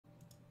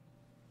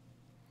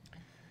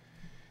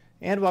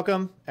And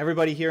welcome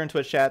everybody here in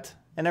Twitch chat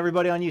and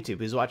everybody on YouTube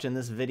who's watching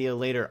this video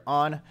later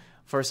on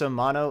for some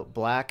mono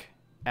black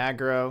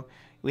aggro.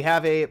 We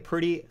have a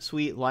pretty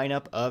sweet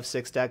lineup of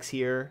 6 decks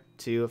here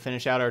to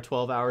finish out our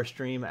 12-hour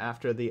stream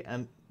after the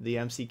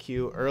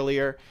MCQ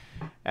earlier,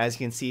 as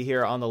you can see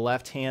here on the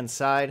left-hand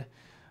side.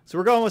 So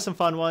we're going with some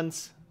fun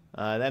ones.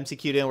 The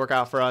MCQ didn't work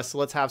out for us, so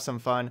let's have some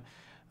fun.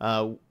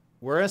 We're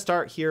going to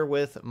start here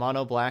with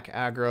mono black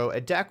aggro,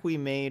 a deck we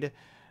made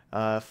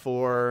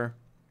for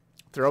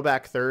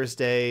Throwback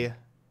Thursday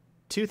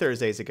 2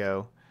 Thursdays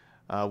ago,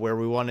 where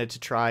we wanted to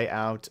try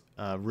out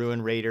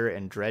Ruin Raider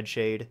and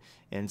Dreadshade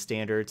in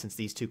Standard, since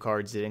these two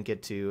cards didn't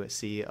get to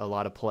see a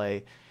lot of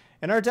play.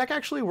 And our deck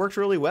actually worked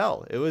really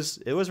well. It was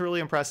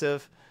really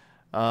impressive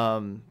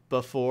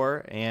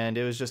before, and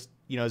it was just,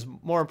 it was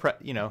more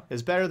it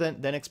was better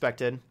than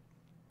expected.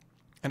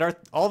 And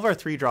all of our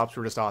 3 drops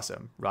were just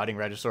awesome. Rotting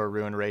Regisaur,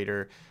 Ruin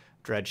Raider,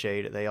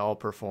 Dreadshade, they all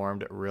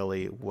performed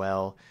really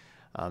well.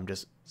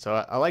 So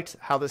I liked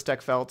how this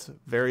deck felt,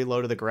 very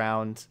low to the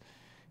ground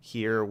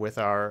here with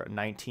our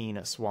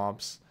 19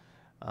 swamps.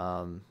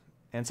 And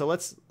so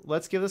let's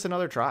give this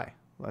another try.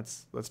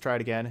 Let's try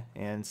it again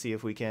and see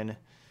if we can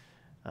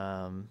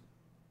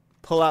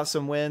pull out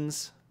some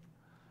wins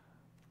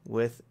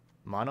with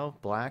mono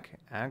black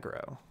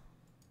aggro.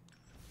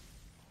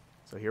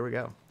 So here we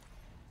go.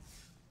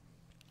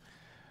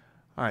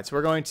 All right, so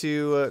we're going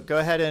to go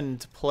ahead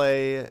and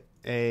play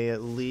a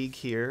league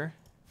here.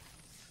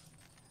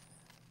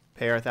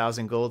 Pay our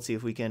 1,000 gold, see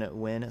if we can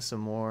win some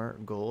more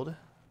gold.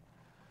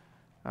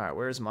 All right,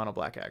 where's mono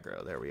black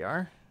aggro? There we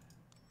are.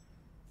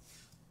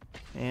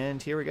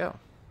 And here we go.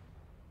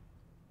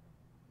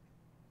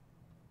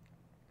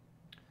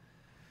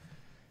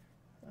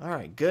 All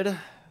right, a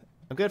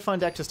good fun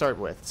deck to start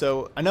with.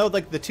 So I know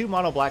like the 2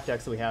 mono black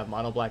decks that we have,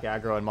 mono black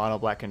aggro and mono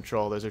black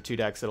control, those are 2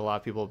 decks that a lot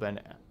of people have been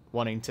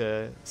wanting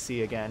to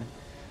see again.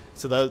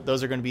 So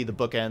those are going to be the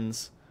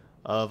bookends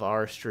of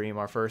our stream,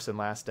 our first and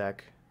last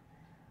deck.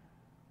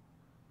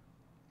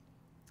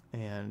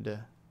 And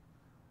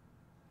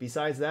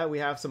besides that, we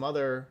have some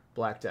other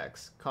black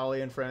decks.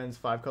 Kali and Friends,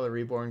 5-Color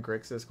Reborn,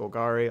 Grixis,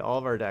 Golgari, all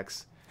of our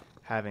decks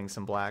having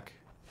some black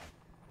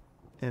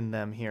in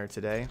them here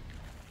today.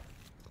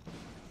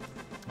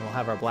 We'll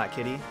have our Black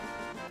Kitty.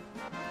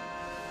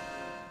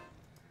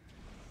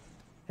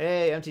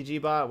 Hey, MTG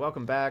Bot,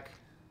 welcome back.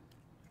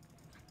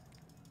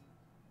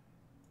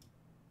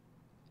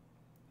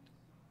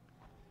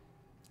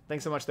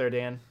 Thanks so much there,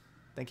 Dan.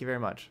 Thank you very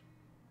much.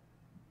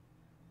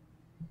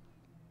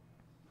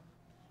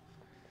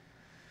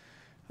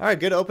 All right,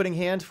 good opening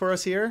hand for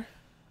us here.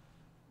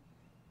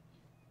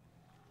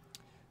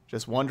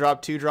 Just 1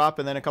 drop, 2 drop,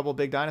 and then a couple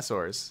big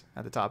dinosaurs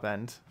at the top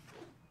end.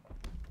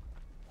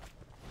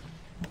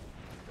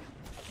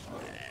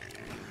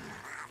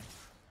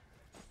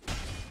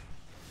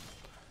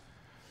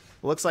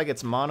 Looks like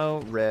it's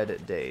mono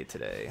red day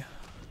today.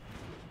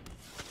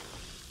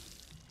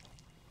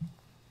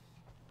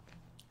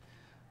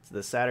 It's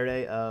the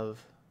Saturday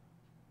of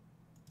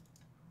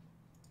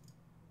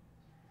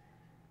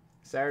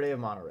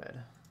mono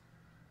red.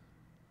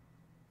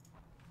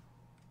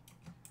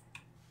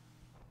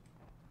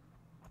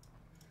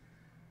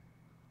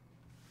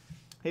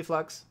 Hey,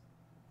 Flux.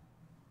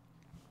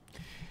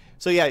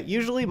 So yeah,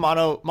 usually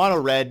mono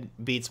red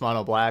beats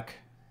mono black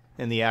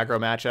in the aggro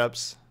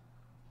matchups.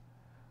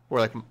 Or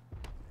like,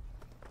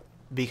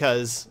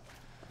 because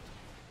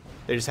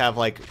they just have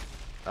like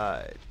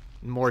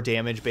more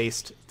damage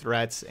based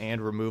threats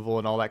and removal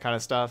and all that kind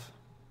of stuff.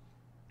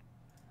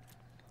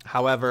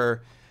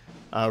 However,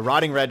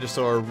 Rotting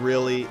Regisaur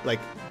really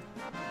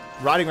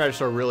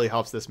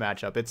helps this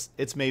matchup.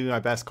 It's maybe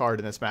my best card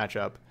in this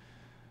matchup.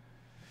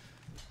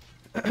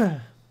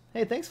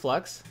 Hey, thanks,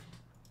 Flux.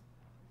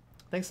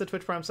 Thanks to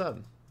Twitch Prime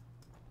sub.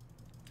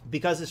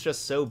 Because it's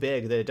just so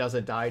big that it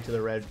doesn't die to the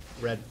red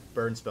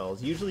burn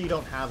spells. Usually you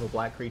don't have a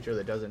black creature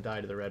that doesn't die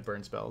to the red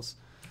burn spells.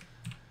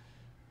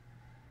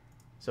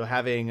 So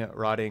having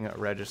Rotting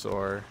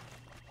Regisaur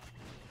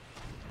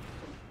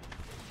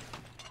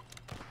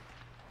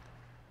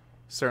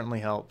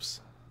certainly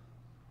helps.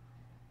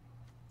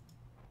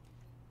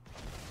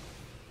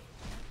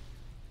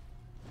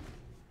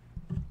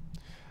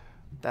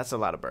 That's a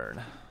lot of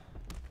burn.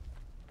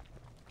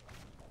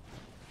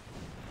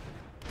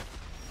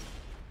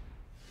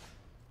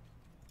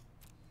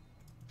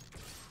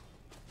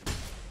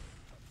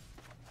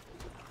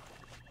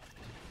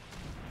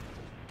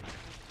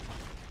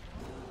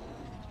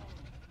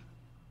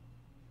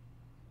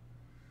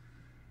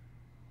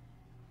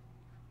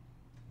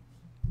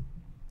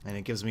 And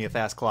it gives me a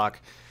fast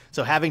clock.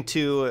 So having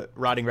 2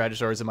 Rotting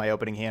Regisaurs in my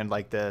opening hand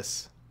like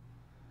this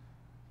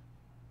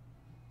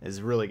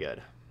is really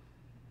good.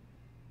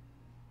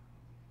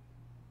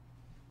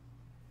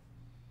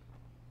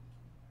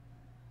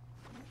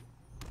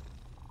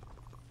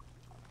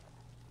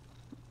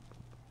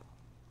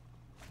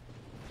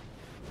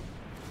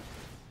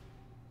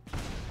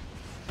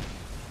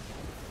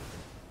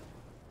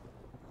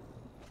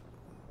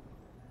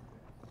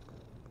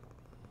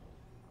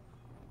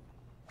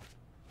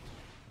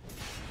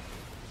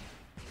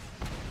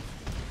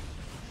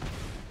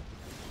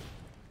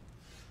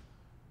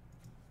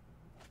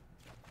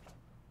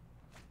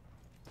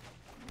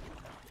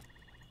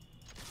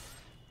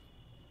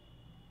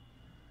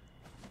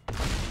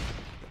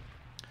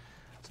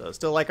 So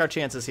still like our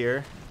chances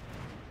here.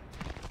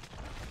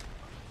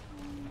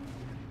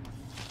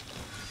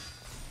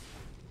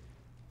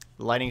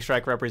 The Lightning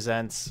Strike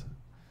represents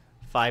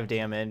 5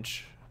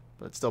 damage,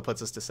 but it still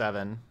puts us to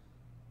 7.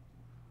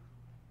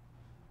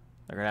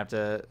 They're going to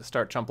have to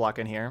start chump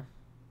blocking here.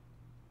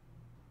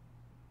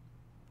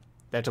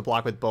 They have to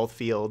block with both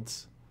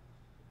fields.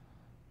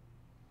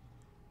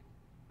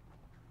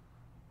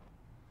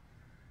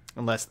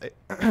 Unless they,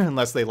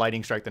 unless they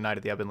Lightning Strike the Knight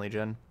of the Ebon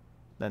Legion.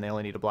 Then they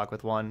only need to block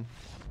with 1.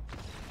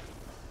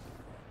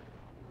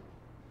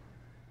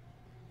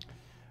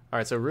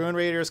 Alright, so Ruin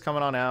Raiders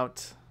coming on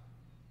out.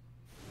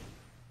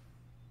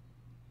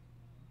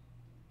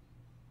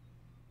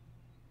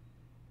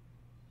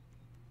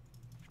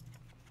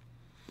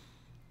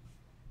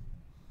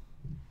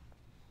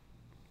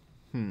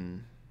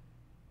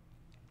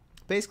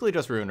 Basically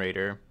just Ruin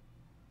Raider.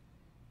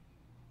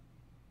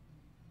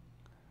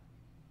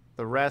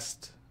 The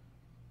rest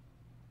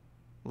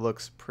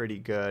looks pretty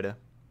good.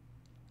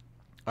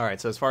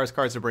 Alright, so as far as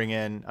cards to bring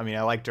in, I mean,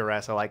 I like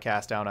Duress, I like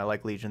Cast Down, I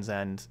like Legion's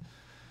End.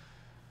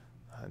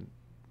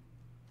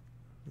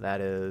 That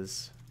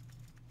is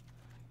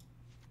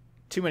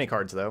too many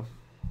cards, though.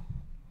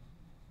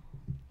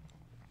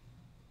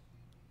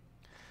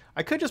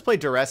 I could just play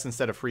Duress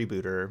instead of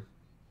Freebooter,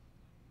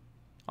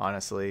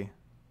 honestly.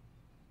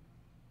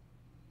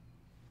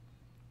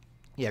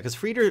 Yeah, because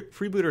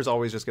Freebooter is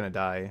always just going to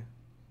die.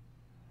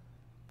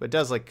 But it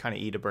does, like, kind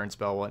of eat a burn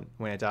spell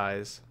when it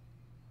dies.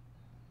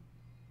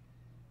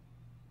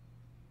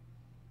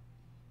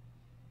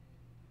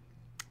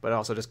 But it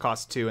also just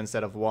costs 2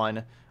 instead of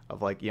 1.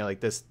 Of, like, you know,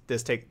 like this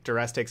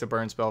Duress takes a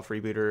burn spell,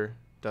 Freebooter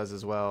does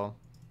as well.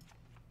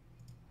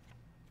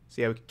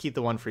 So yeah, we could keep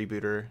the 1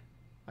 Freebooter.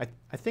 I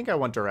think I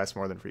want Duress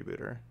more than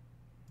Freebooter.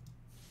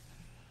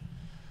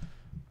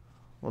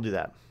 We'll do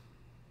that.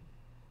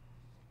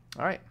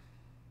 Alright.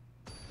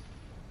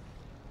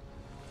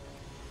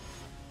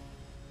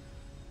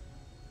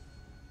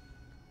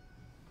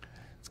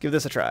 Let's give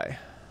this a try.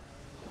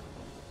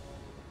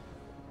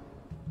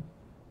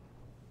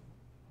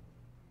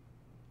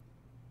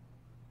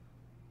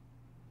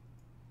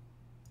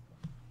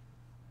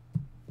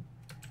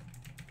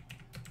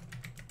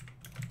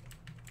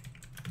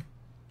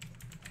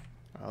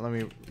 Let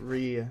me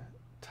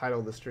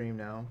re-title the stream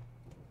now.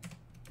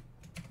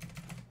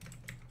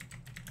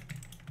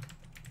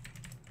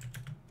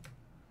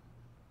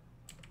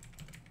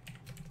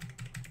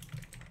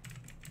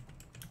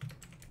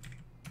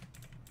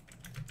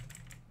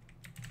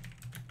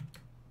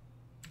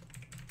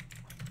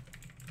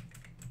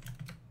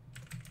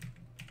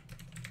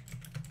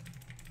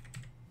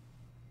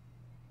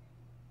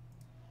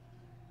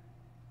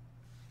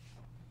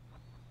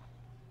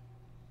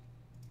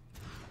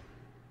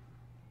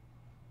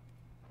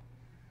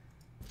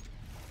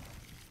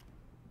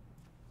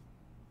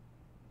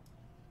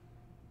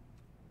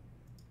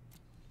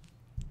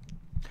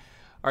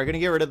 Alright, gonna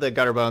get rid of the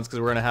Gutter Bones because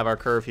we're gonna have our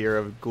curve here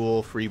of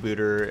Ghoul,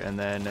 Freebooter, and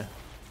then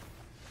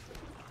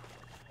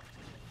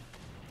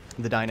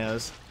the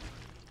Dinos.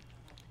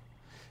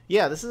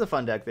 Yeah, this is a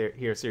fun deck there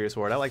here, Serious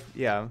Ward. I like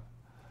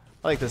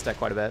this deck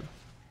quite a bit.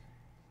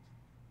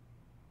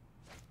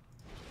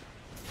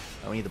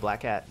 Oh, we need the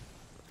Black Cat.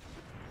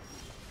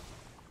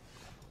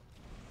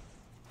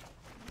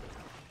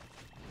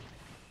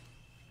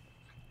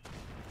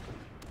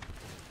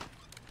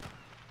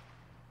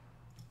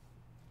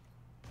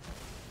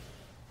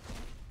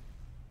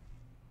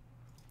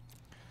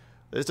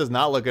 This does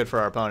not look good for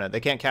our opponent. They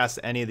can't cast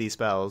any of these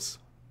spells.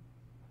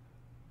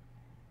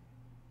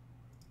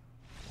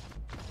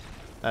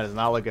 That does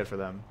not look good for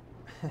them.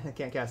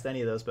 Can't cast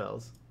any of those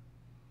spells.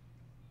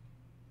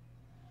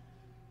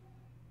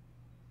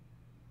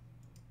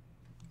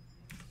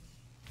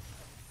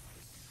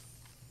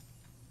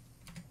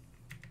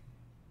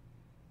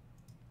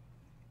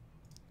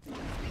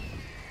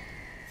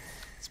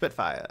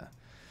 Spitfire.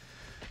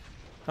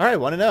 Alright,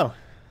 1-0.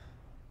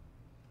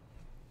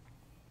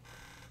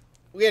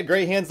 We had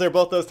great hands there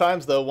both those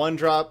times, though.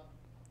 1-drop,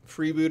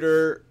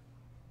 Freebooter,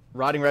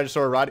 Rotting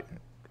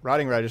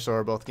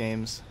Regisaur, both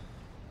games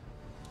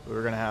we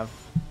were going to have.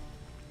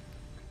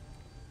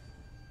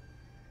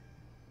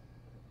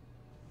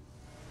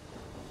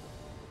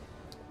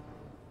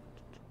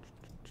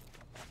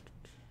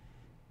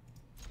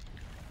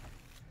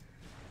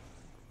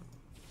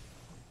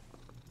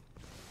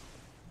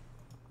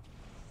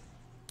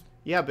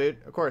 Yeah, Boot,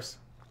 of course.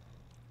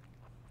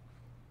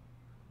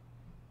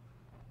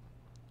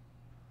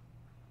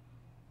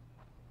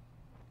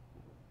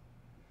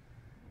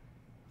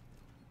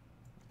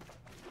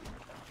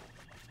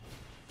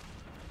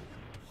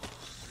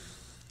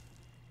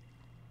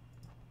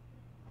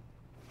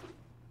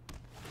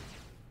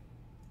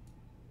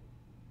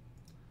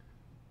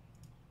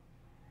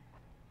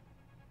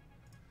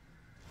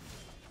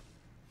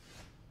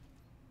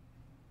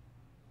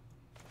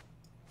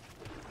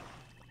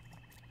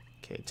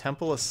 Okay,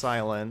 Temple of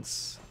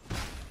Silence.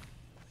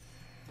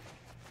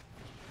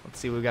 Let's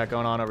see what we got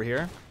going on over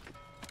here.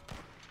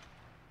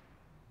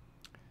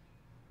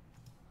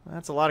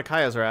 That's a lot of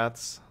Kaya's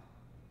Wraths.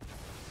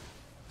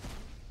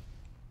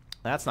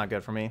 That's not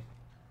good for me.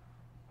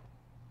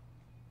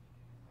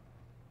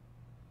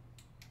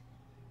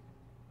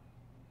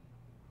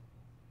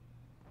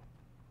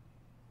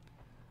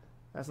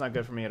 That's not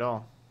good for me at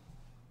all.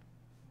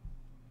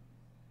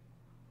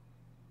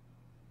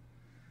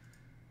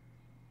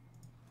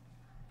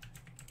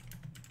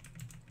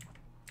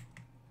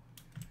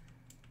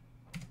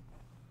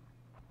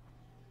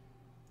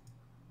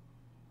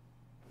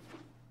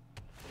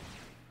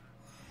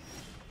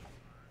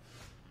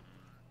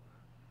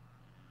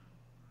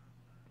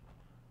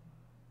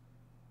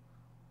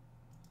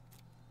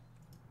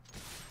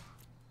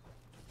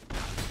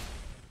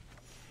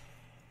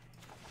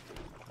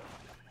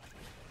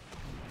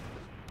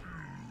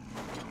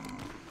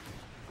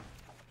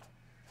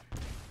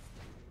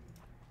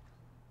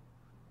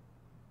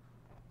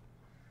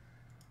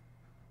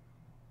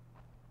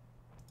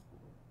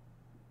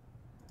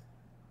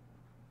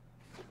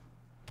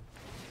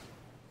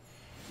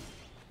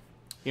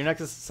 Your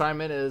next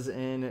assignment is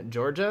in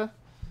Georgia?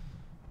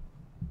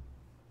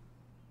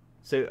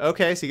 So,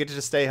 okay, so you get to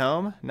just stay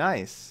home?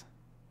 Nice.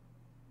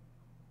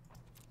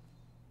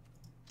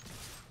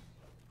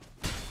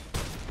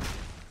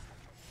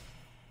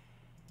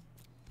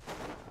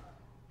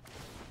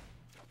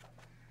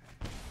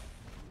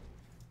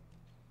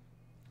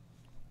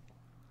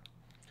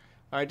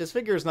 Alright,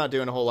 Disfigure's not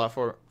doing a whole lot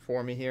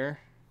for me here.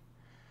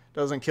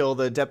 Doesn't kill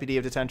the Deputy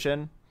of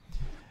Detention.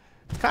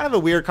 Kind of a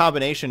weird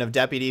combination of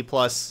Deputy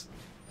plus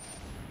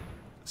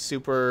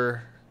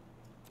super,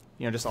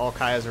 you know, just all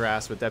Kaya's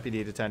harassed with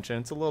Deputy Detention.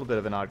 It's a little bit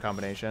of an odd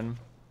combination.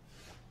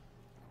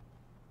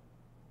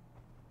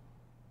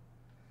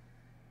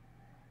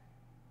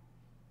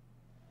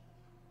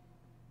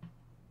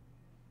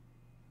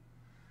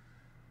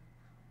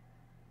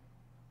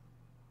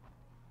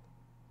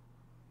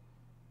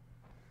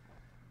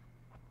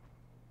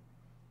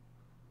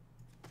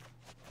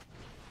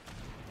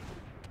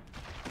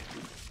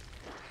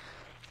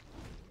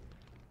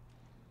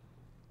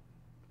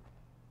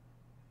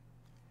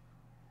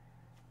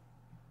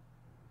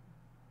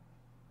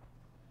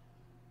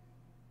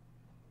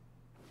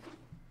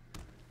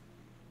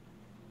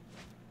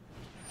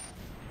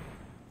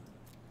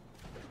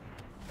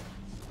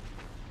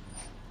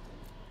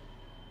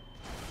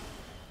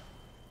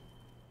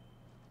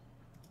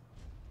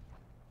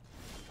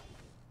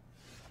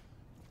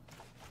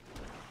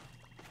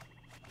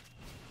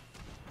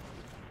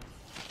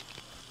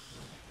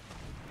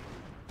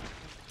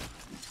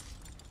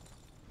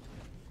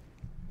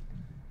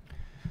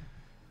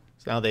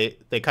 So now they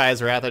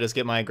Kaya's Wrath, I just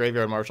get my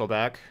Graveyard Marshal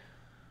back.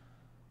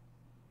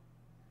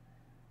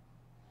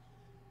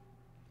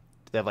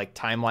 Do they have like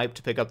Time Wipe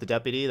to pick up the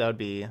Deputy? That would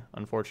be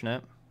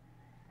unfortunate.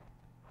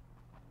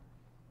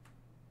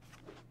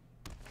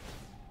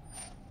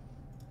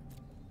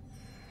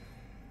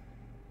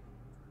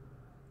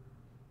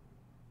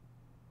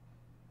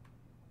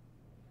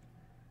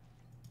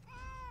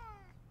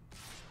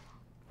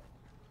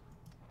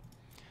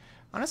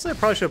 Honestly, I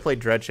probably should have played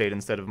Dreadshade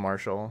instead of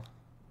Marshal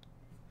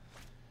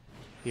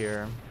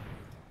here.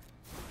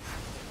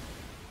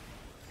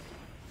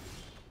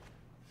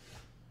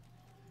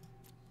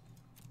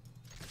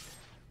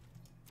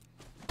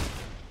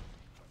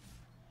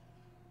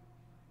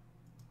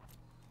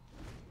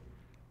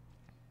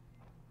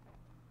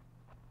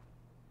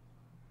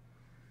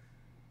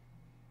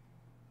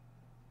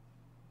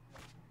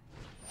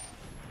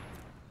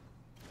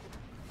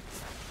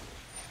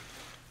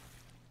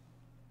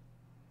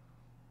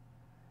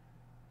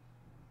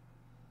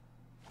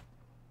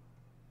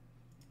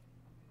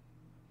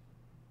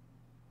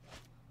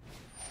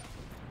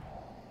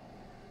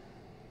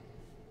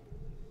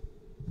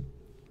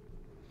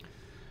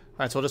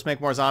 Alright, so we'll just make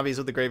more zombies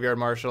with the Graveyard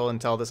Marshal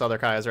until this other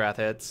Kaya's Wrath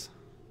hits.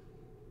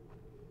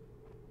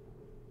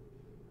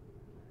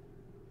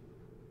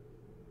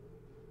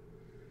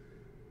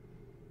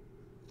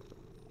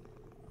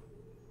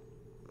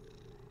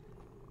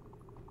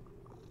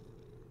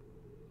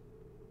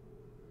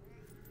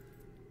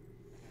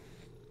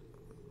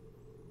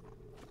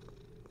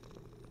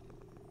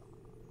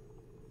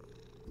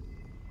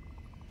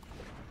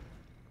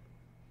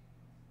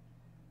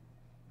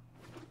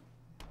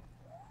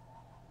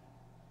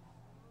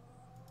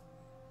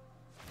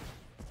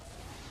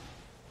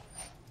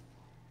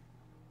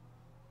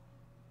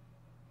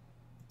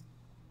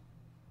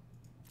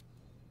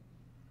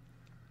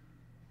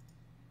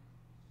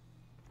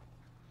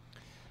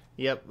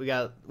 Yep, we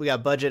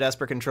got budget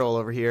Esper Control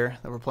over here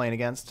that we're playing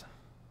against.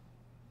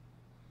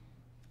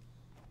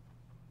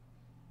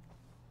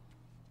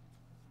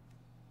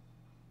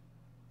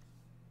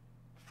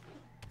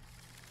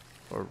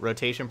 Or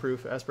rotation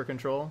proof Esper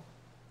Control.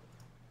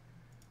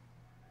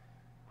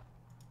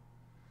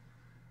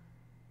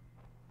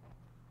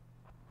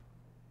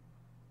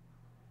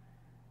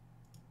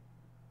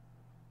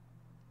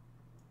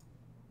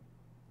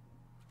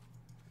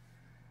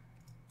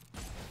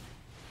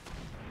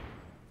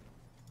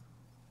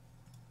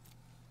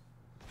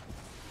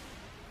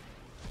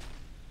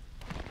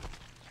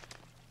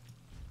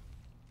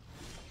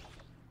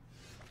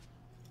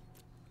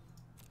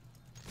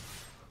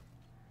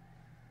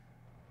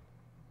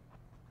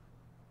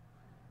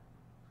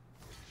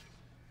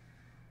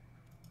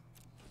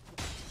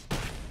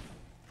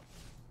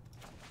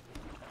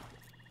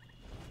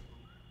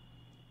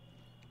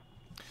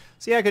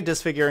 So yeah, I could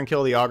disfigure and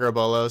kill the Aggro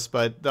Bolos,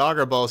 but the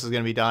Aggro Bolos is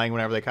going to be dying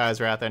whenever they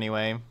Kai's Wrath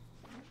anyway.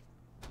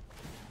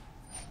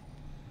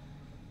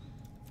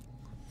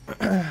 So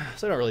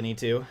I don't really need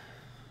to.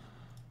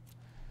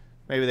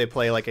 Maybe they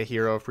play like a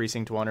hero of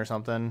Precinct 1 or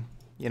something.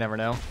 You never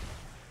know.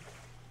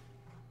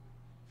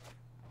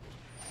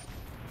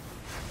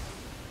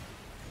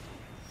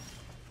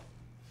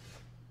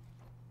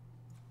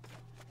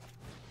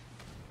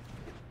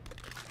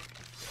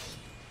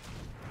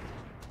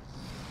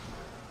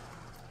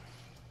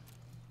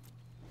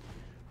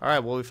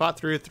 Alright, well we fought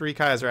through 3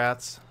 Kai's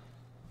Wraths.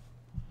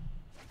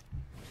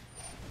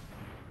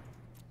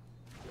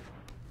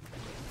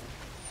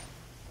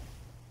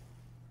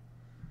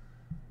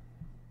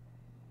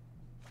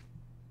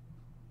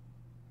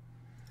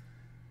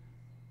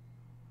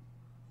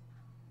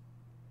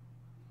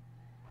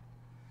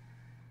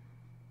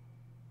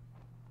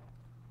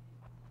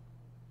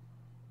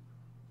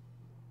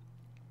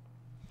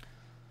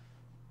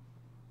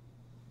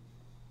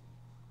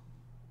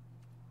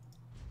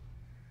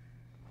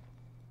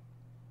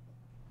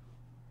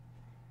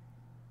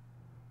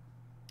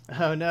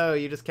 Oh no,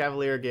 you just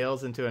Cavalier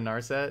Gales into a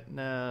Narset?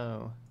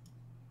 No.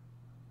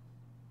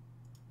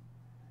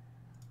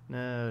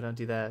 No, don't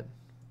do that.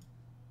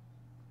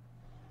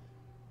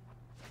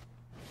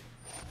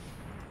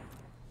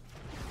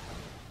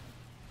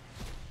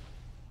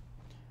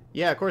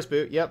 Yeah, of course,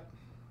 Boot. Yep.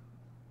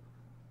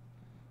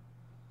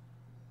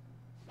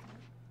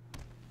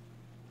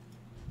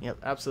 Yep,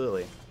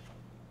 absolutely.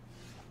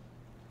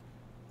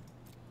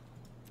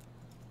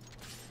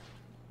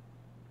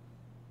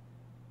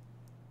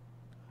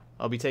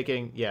 I'll be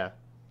taking, yeah.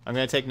 I'm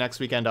going to take next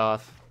weekend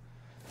off.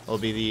 It'll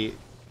be the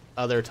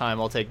other time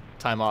I'll take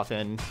time off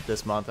in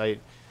this month. I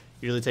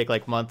usually take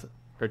like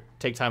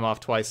take time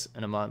off twice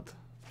in a month.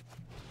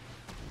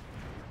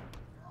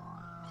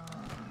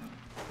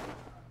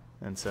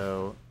 And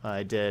so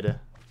I did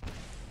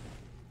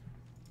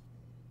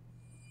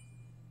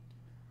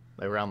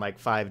like around like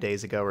 5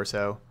 days ago or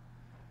so.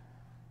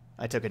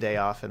 I took a day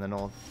off and then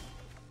I'll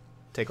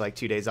take like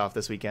 2 days off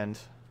this weekend.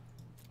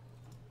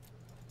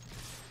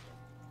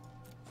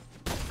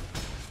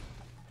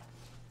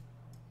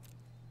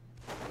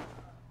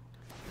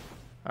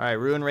 Alright,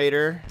 Ruin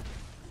Raider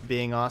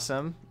being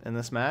awesome in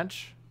this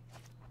match.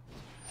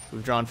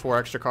 We've drawn 4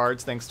 extra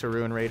cards thanks to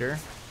Ruin Raider.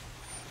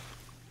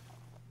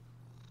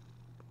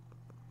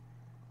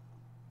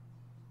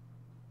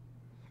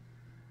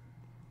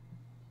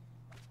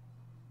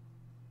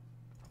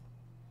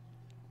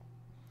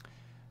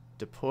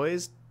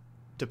 Depose,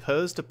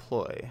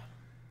 deploy.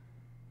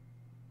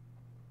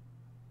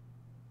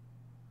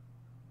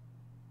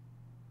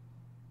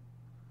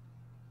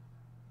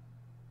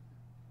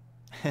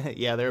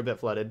 Yeah, they're a bit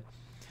flooded.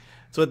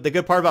 So the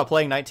good part about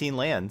playing 19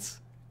 lands,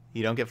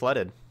 you don't get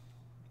flooded.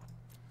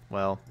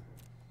 Well,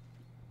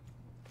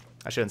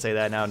 I shouldn't say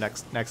that now.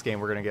 Next game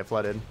we're gonna get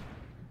flooded.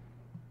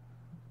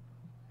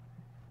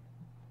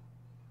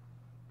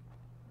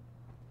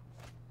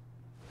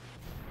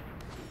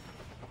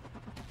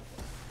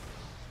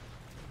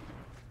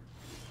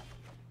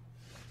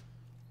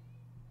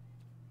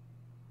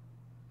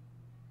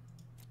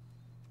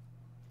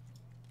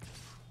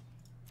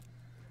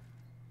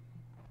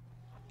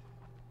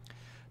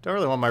 Don't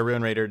really want my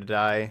Ruin Raider to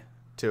die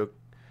to,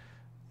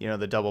 you know,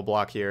 the double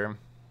block here.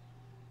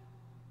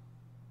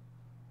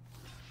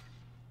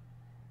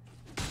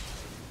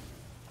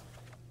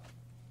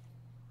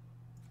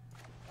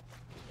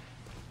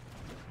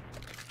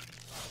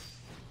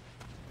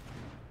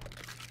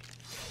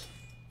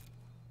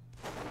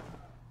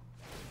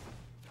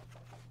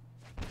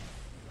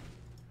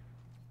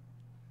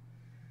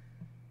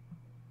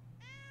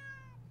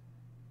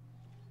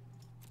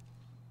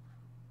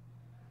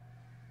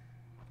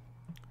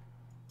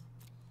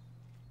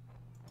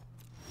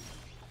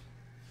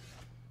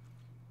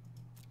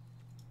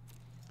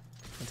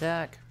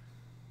 Attack.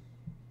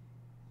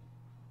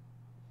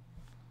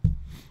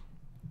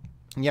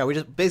 Yeah, we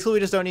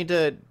just don't need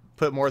to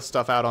put more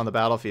stuff out on the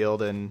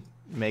battlefield and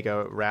make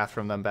a wrath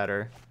from them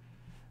better.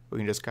 We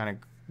can just kind of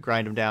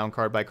grind them down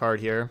card by card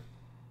here.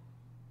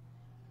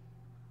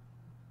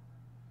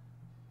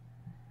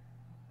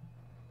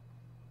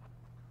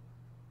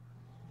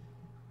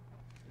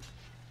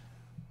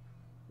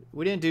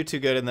 We didn't do too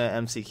good in the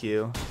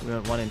MCQ. We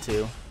went 1 and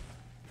 2.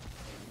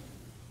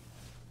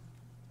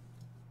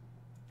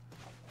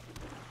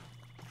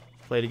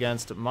 Played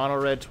against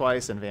Mono Red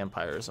twice and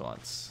Vampires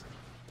once.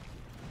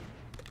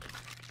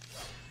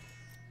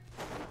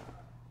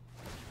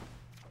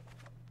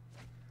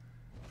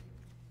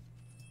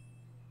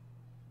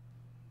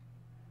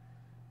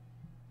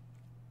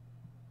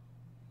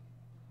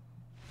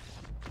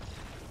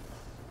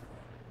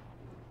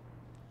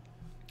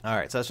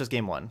 Alright, so that's just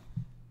game 1.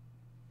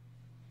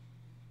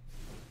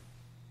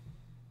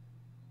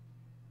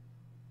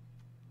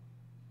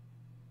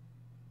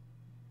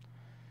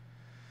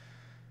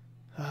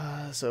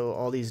 So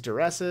all these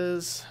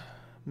Duresses,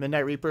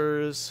 Midnight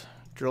Reapers,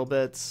 Drill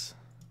Bits,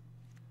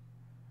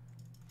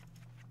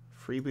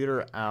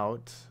 Freebooter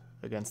out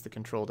against the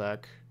control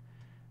deck,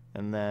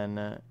 and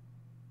then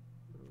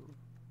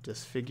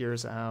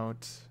disfigures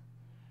out.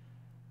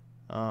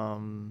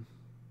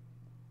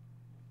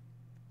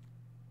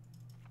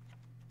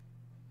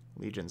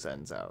 Legion's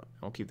ends out.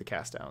 We'll keep the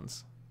cast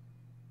downs.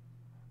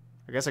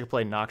 I guess I could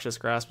play Noxious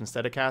Grasp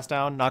instead of cast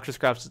down. Noxious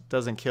Grasp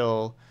doesn't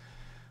kill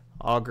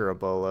Aggro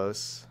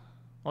Bolos.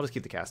 I'll just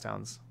keep the cast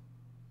downs.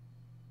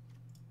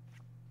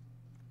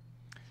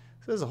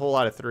 So there's a whole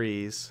lot of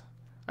 3s.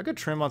 I could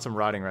trim on some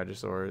Rotting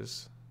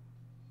Regisaurs.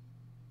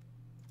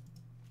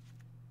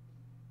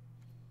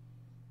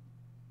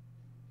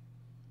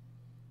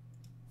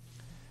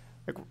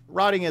 Like,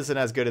 Rotting isn't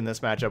as good in this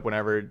matchup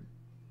whenever,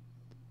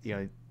 you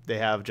know, they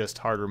have just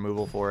hard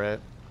removal for it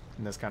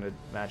in this kind of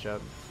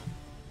matchup.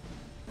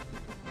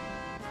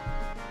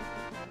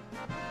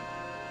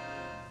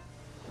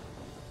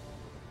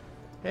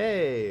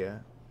 Hey,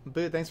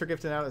 Boot, thanks for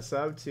gifting out a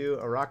sub to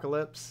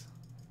Aracalypse.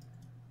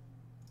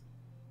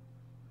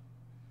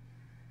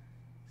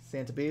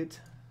 Santa Boot.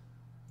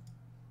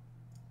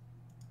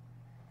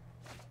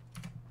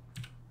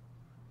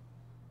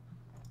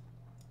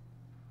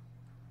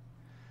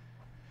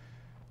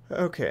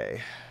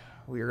 Okay,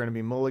 we are going to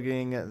be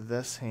mulliganing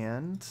this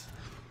hand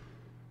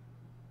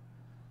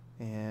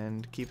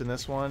and keeping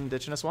this one,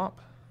 ditching a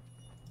swamp.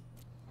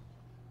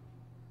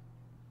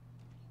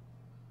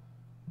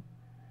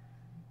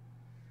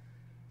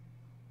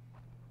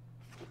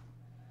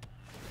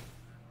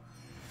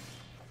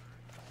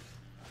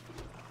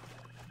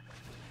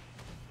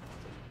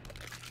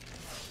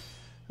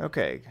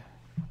 Okay,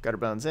 Gutter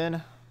Bones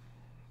in.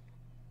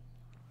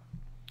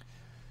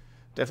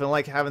 Definitely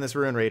like having this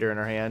Ruin Raider in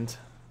our hand.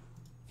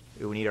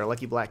 Ooh, we need our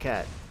lucky black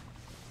cat.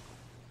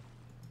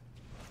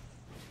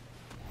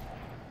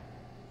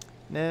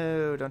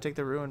 No, don't take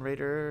the Ruin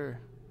Raider.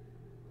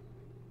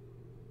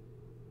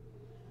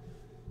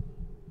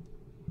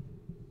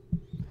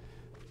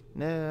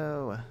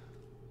 No.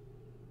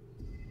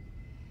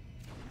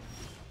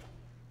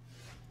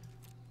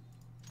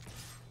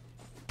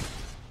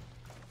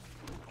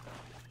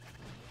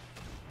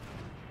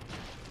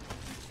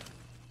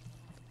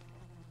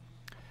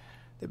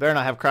 They better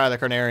not have Cry the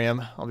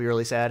Carnarium. I'll be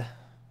really sad.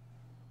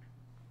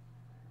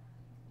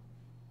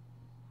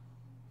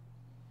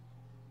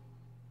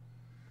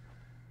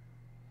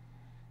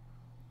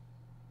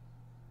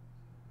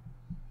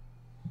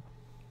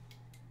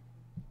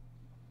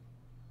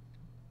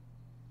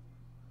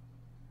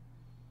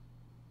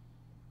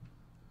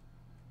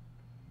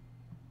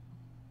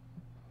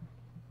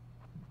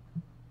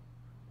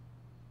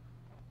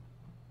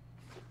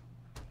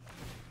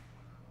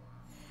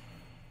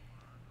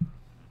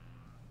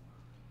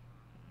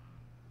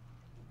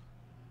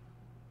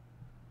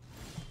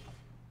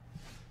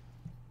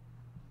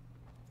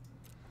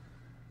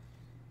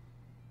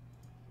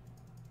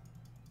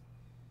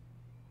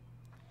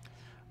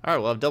 Alright,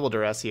 we'll have double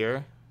duress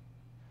here.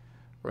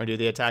 We're going to do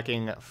the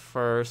attacking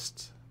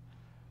first.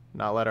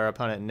 Not let our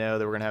opponent know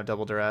that we're going to have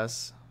double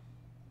duress.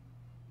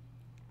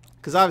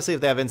 Because obviously if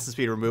they have instant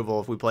speed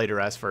removal, if we play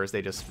duress first,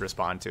 they just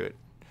respond to it.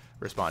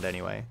 Respond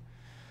anyway.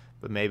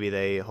 But maybe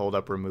they hold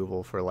up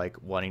removal for like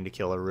wanting to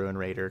kill a Ruin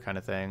Raider kind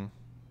of thing.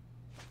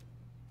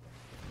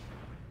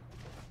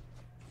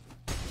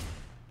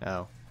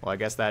 Oh, well I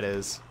guess that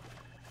is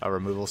a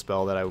removal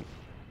spell that I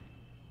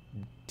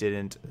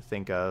didn't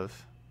think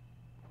of.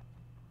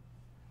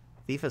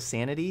 Thief of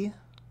Sanity?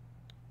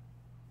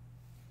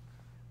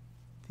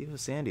 Thief of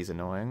Sanity's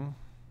annoying.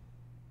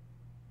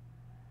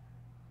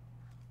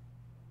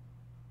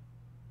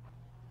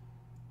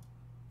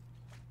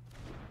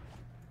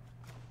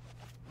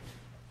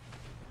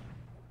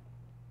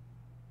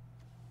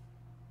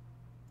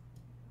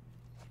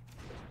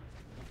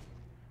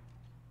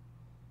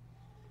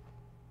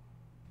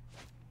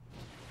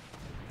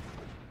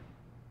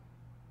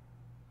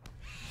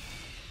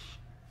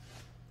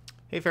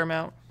 Hey,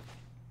 Fairmount.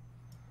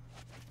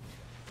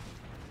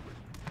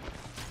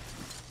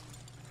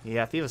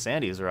 Yeah, Thief of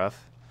Sandy is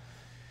rough.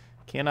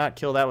 Cannot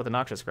kill that with a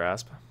Noxious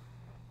Grasp.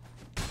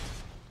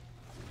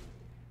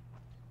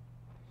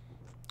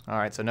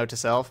 Alright, so note to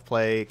self,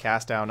 play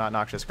Cast Down, not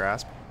Noxious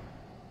Grasp.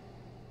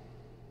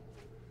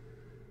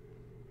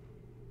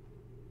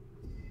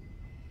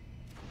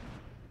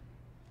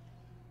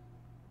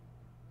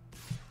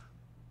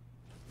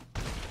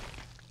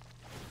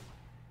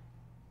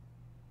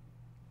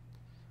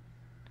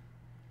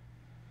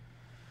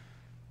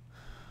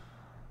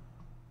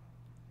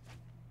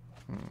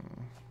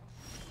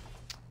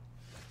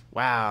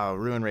 Wow,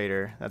 Ruin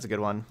Raider. That's a good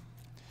one.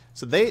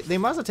 So they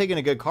must have taken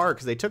a good card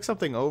because they took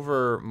something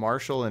over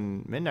Marshall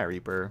and Midnight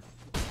Reaper.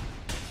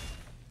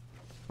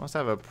 Must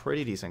have a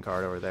pretty decent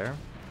card over there.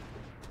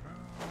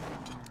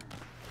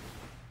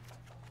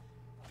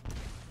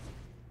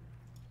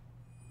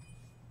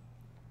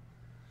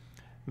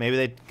 Maybe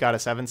they got a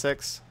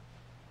 7/6.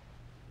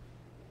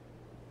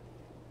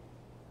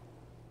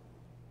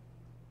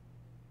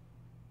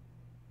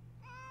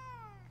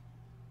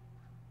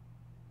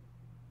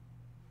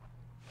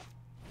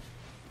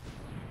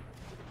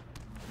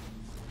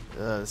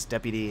 This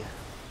deputy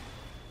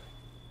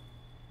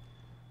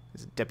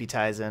is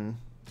deputizing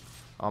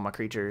all my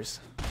creatures.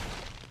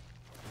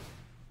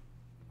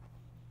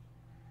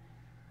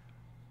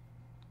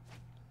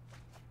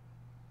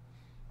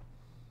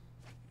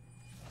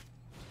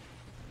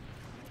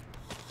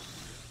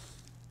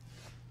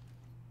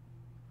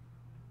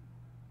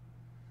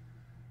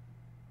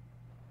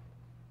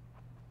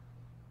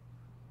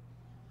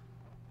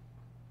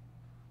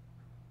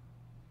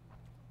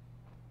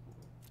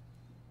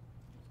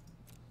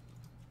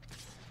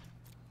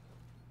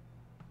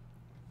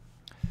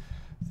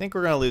 think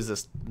we're gonna lose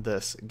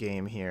this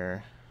game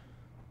here,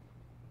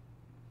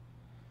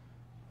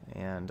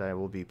 and I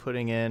will be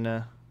putting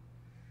in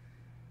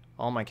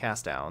all my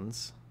cast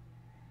downs.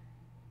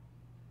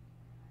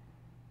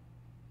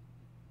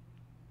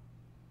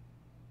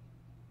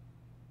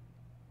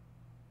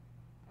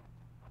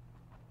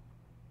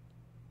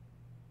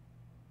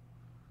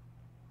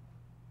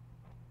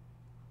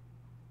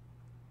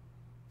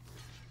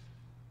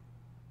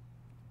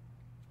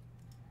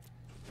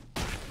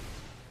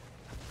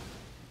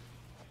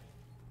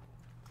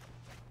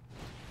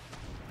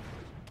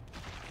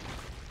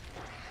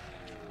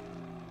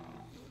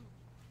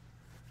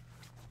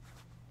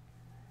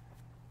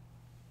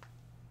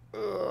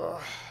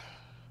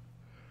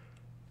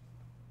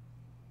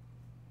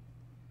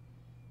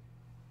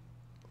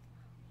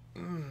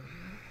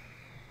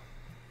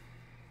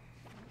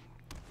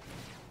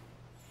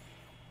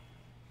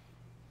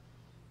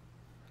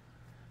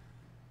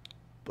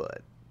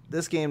 But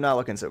this game not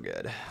looking so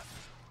good.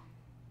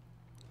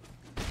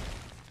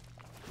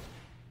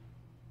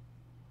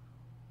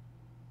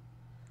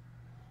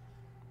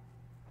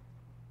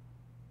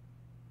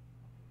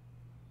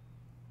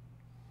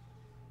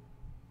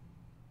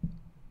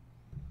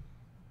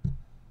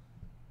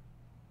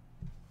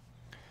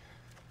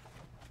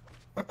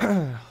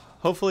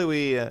 Hopefully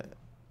we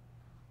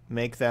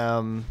make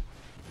them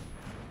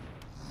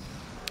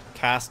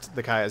cast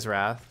the Kaya's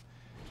Wrath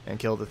and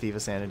kill the Thief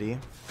of Sanity.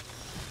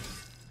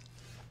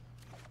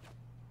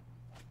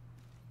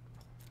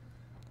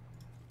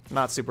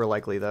 Not super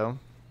likely, though.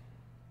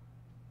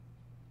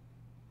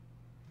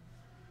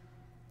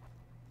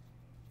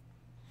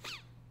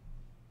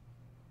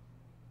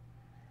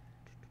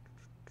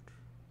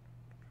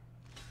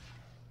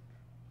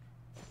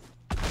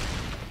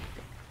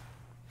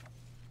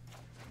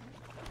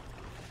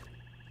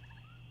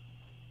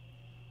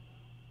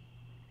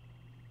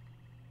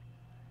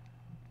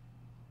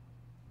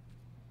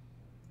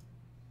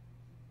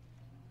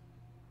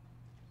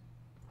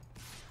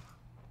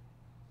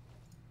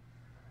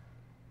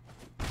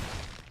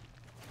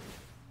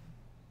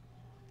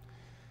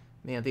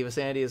 Man, Thief of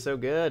Sanity is so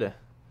good.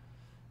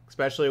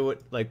 Especially with,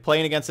 like,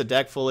 playing against a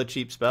deck full of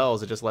cheap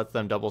spells. It just lets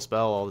them double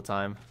spell all the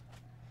time.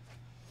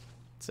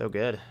 So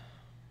good.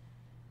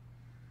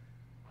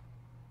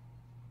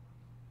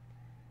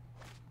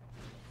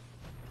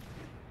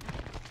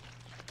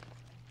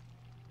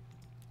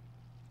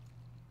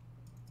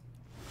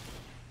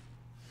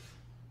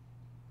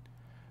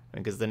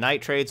 Because the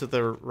Knight trades with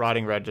the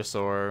Rotting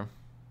Regisaur.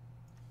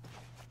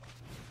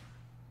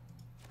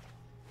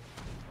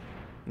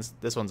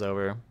 This one's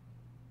over.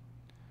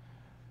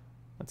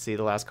 Let's see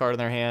the last card in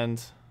their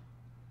hand.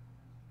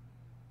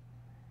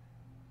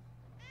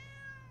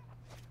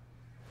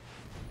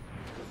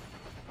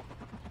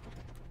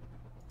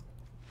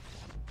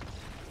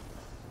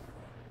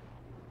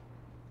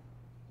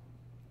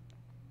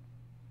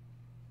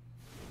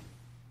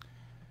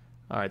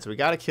 Alright, so we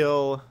gotta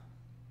kill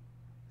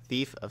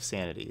Thief of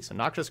Sanity. So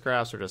Noxious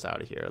Grasp are just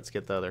out of here. Let's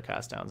get the other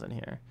cast downs in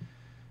here.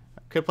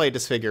 Could play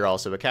Disfigure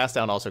also, but cast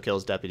down also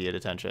kills Deputy at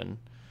Attention.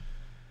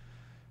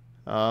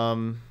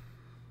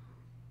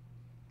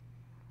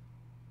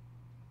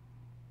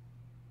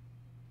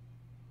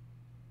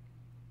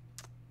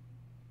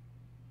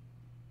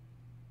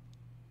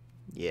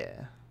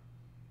 Yeah.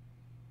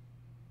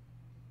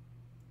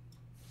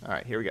 All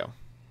right, here we go.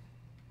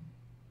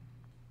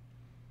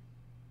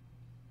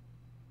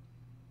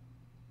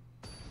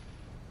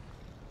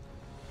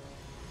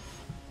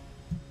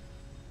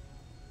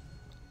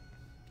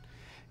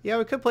 Yeah,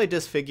 we could play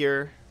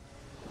Disfigure.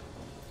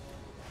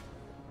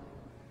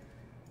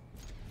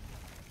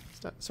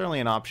 It's certainly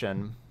an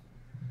option.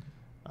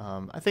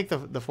 I think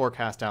the 4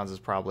 cast downs is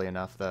probably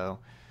enough, though.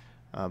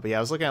 But yeah, I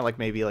was looking at like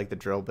maybe like the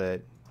drill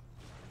bit.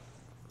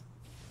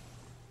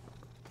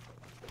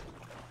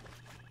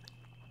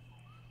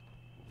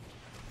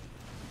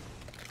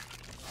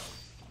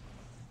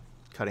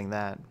 Cutting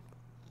that.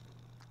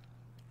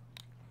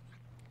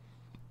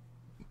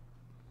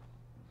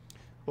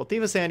 Well,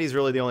 Thief of Sanity is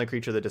really the only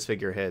creature that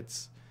Disfigure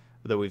hits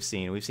that we've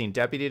seen. We've seen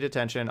Deputy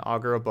Detention,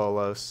 Aggro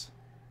Bolos,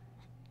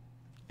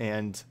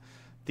 and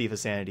Thief of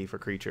Sanity for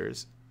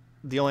creatures.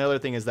 The only other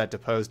thing is that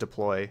Depose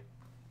Deploy,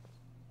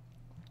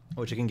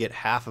 which you can get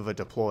half of a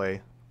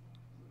deploy.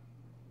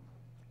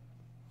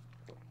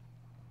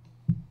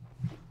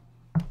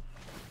 I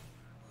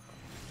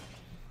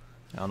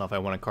don't know if I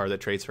want a card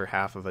that trades for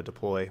half of a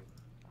deploy.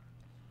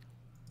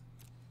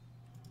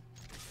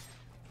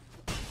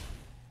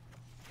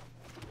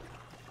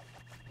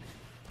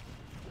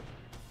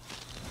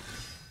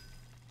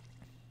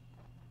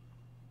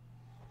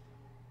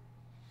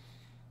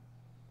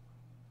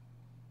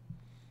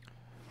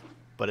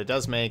 But it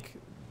does make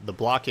the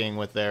blocking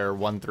with their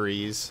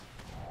 1/3s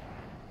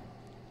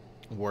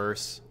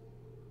worse.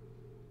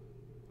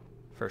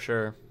 For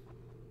sure.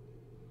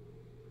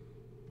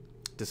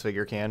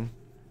 Disfigure can.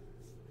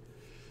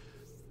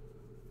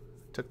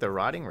 Took the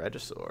Rotting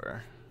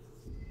Regisaur.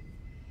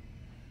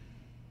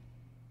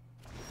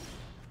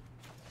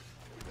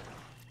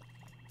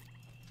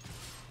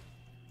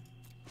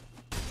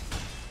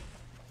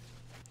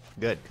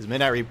 Good, because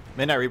Midnight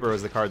Reaper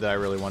was the card that I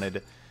really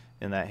wanted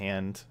in that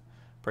hand.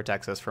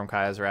 Protects us from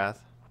Kaya's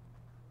Wrath.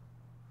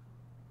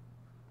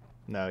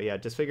 No, yeah,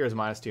 Disfigure is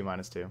 -2,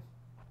 -2.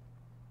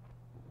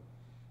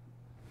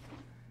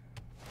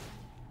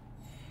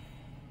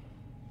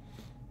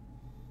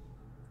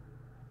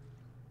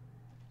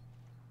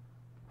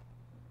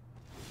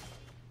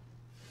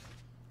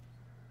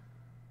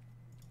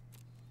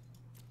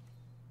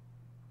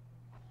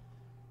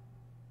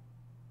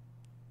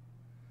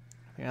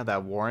 I have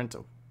that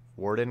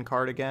Warden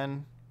card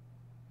again.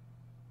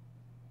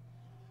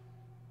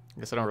 I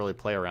guess I don't really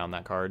play around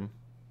that card.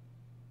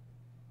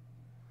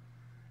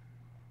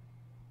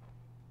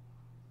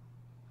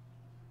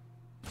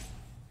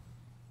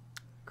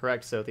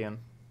 Correct, Sothian.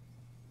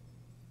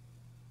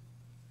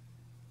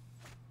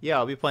 Yeah,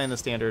 I'll be playing the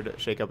standard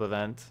shakeup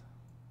event.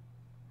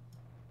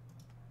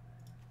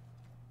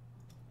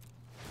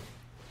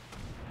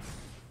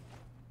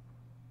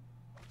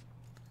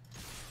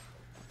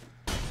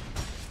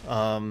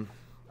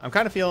 I'm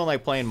kind of feeling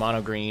like playing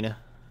mono green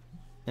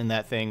in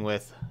that thing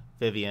with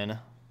Vivian.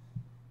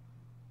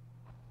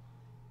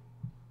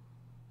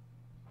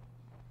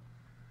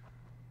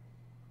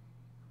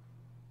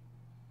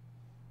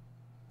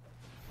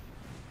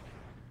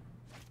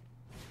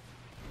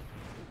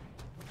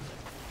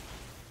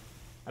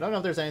 I don't know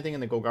if there's anything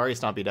in the Golgari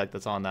Stompy deck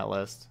that's on that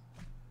list.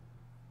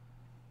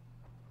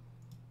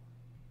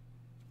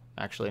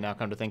 Actually, now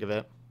come to think of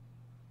it.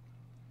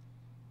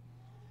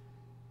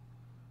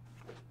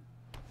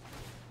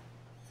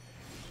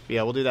 But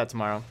yeah, we'll do that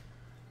tomorrow.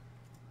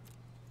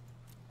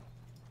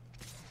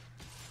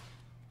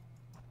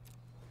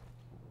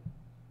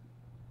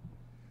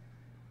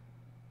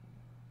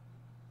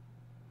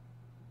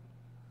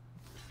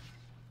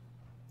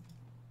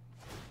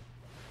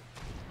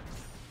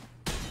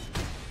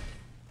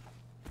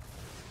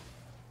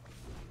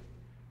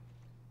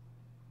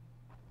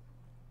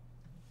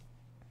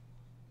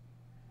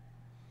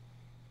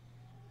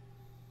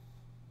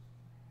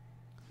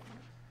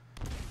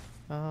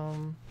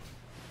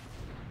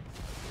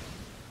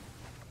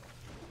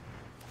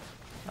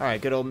 Alright,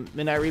 good old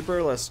Midnight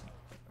Reaper. Let's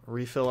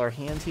refill our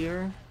hand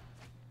here.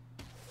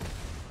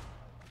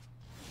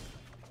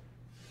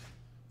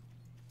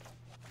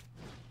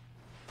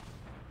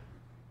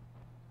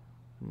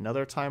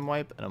 Another Time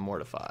Wipe and a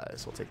Mortify.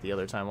 So we'll take the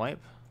other Time Wipe.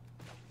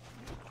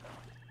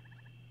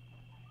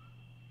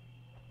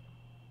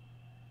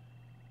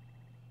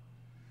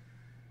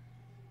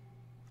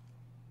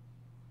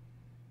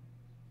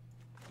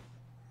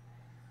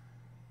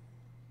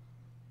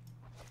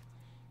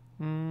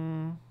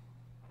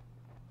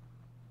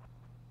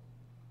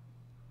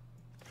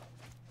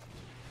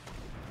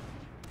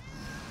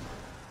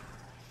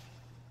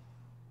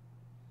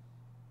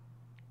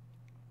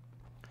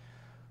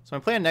 So my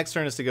plan next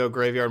turn is to go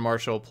Graveyard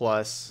Marshal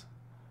plus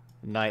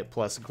Knight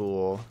plus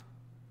Ghoul.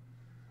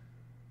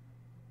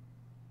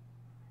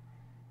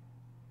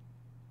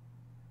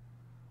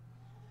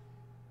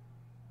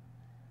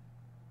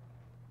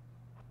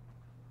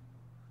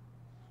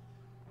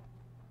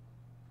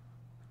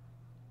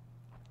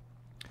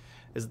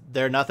 Is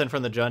there nothing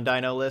from the Jund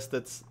Dino list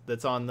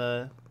that's on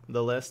the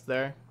list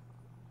there?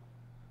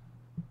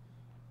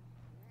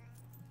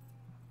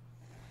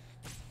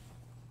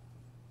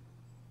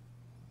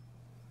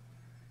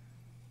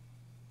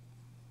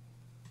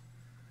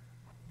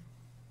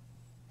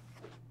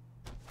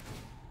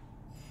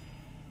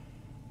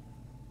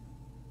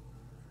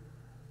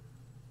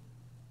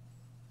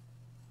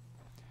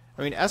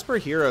 I mean, Esper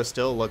Hero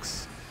still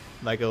looks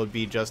like it would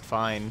be just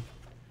fine.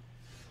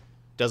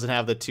 Doesn't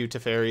have the 2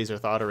 Teferis or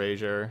Thought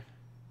Erasure.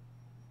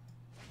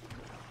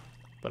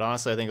 But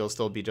honestly, I think it'll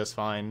still be just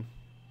fine.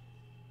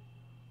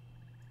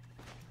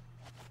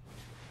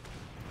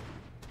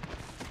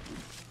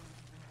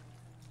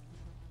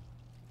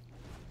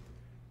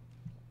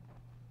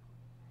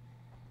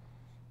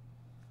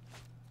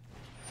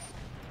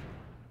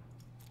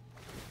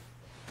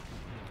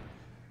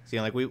 See,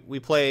 like we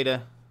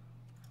played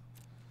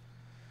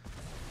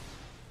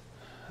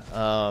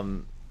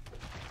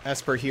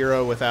Esper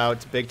Hero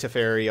without Big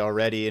Teferi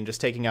already, and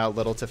just taking out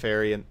Little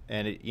Teferi,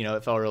 and it, you know,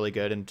 it felt really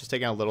good. And just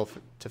taking out Little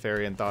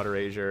Teferi and Thought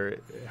Erasure,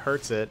 it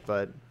hurts it,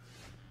 but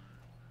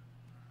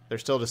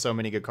there's still just so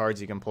many good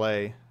cards you can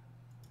play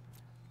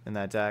in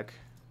that deck.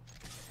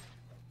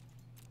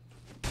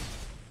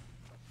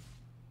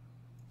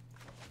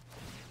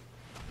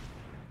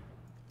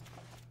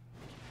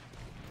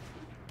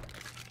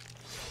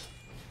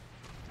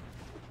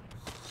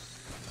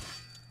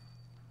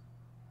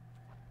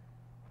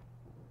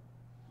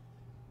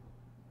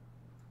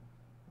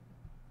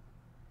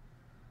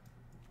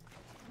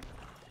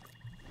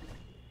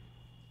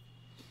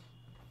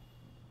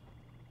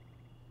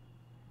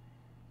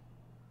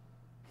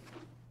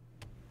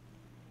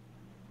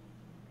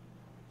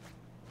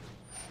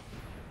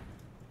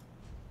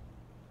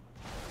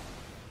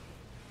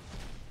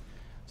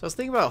 So I was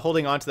thinking about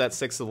holding on to that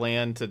 6 of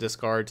land to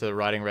discard to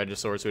Riding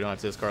Regisaur so we don't have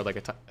to discard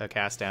like a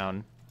cast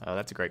down. Oh,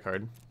 that's a great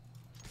card.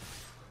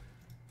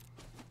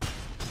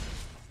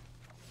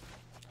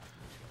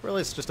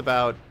 Really, it's just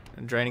about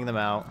and draining them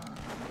out.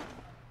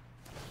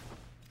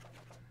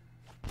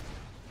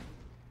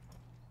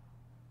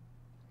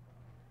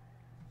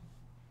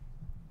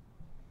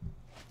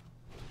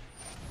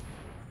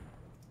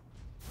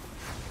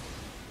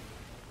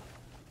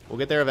 We'll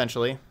get there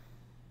eventually.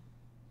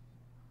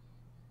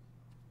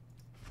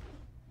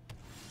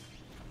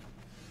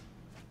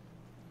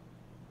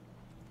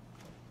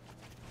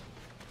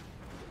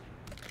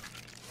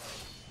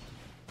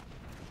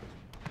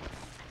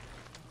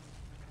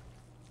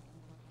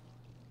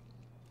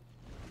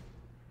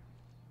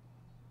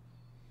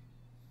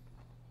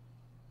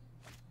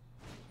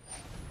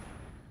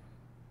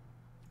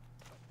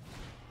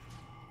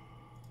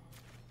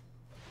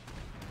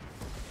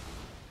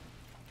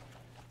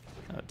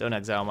 Don't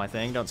exile my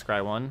thing. Don't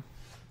scry one.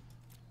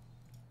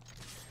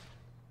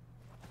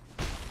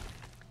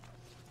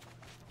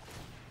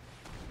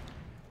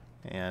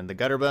 And the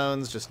gutter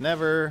bones just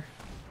never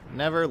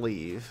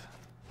leave.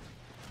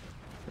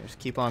 They just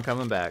keep on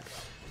coming back.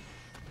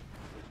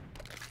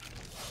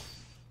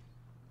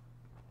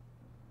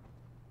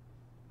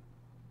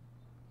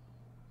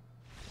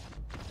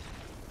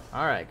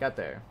 All right, got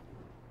there.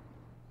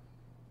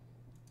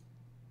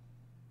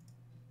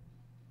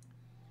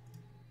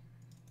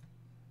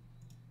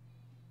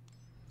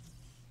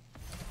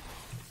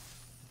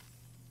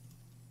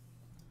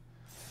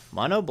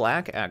 Mono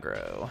black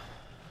aggro.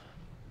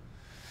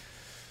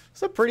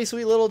 It's a pretty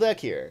sweet little deck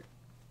here.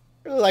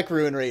 Really like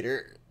Ruin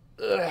Raider.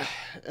 Ugh.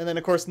 And then,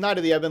 of course, Knight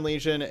of the Ebon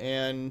Legion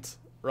and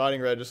Rotting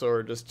Regisaur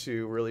are just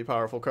two really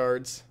powerful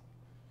cards.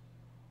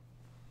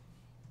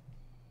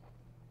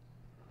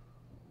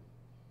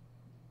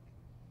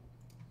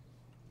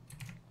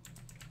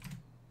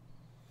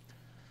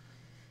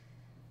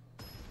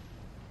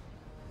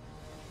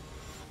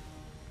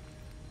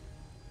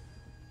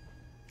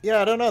 Yeah,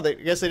 I don't know. I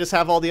guess they just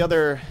have all the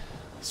other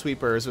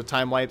sweepers with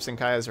Time Wipes and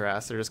Kaya's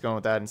Wrath. They're just going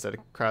with that instead of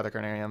Cry the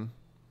Carnarium.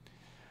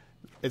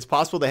 It's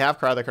possible they have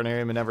Cry the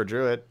Carnarium and never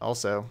drew it,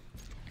 also.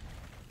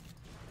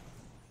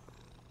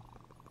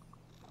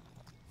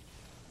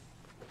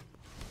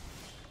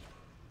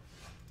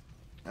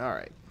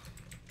 Alright.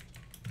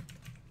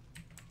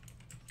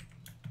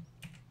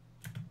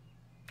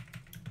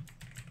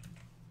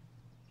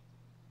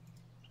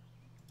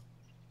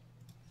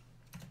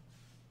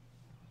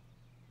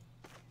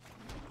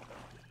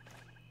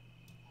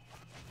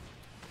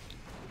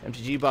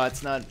 MTG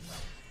bot's not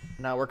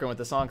working with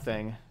the song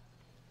thing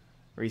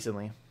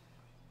recently.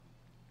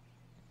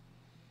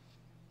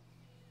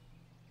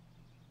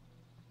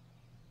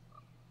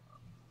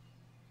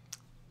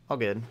 All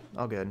good.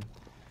 All good.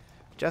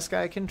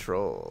 Jeskai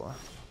control.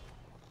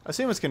 I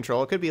assume it's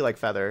control. It could be like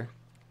feather,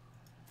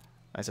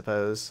 I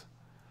suppose.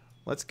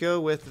 Let's go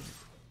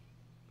with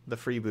the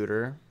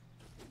freebooter.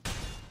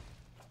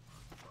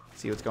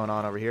 See what's going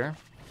on over here.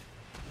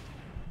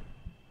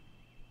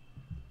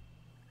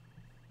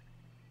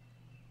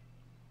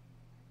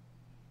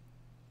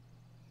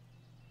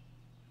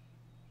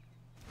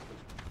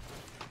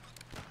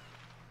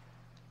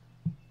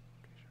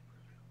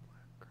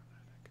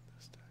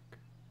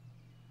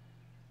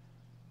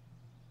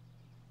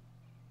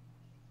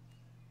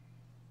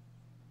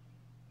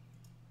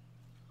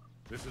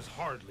 This is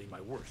hardly my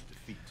worst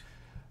defeat.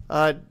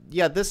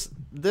 Yeah, this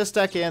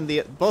deck and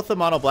both the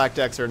mono black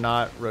decks are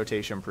not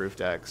rotation proof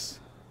decks.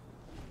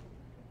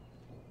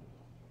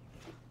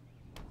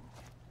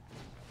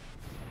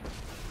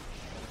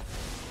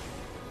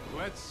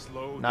 Let's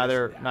slow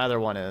Neither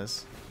one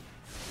is.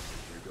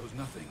 Here goes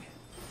nothing.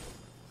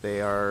 They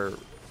are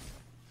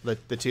the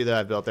two that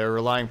I've built. They're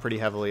relying pretty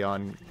heavily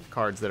on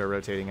cards that are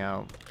rotating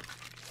out.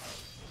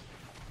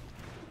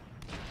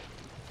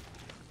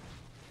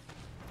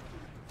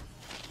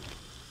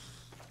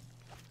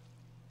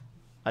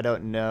 I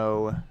don't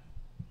know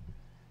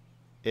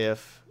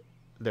if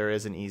there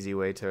is an easy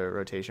way to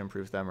rotation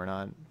proof them or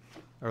not.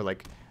 Or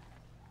like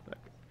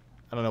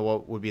I don't know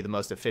what would be the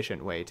most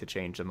efficient way to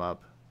change them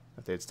up,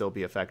 if they'd still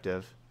be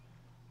effective.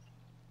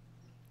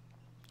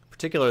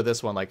 Particularly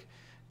this one, like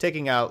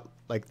taking out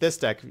like this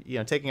deck, you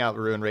know, taking out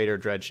Ruin Raider,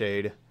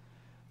 Dreadshade,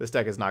 this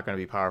deck is not going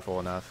to be powerful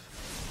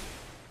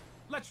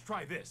enough. Let's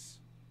try this.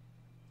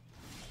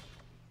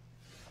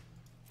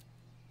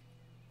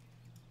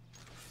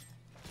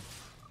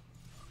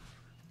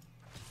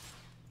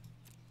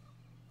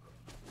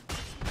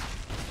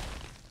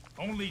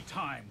 Only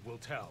time will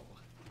tell.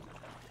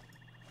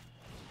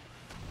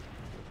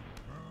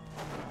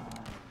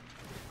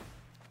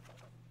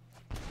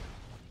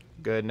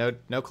 Good.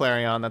 No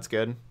Clarion. That's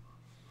good.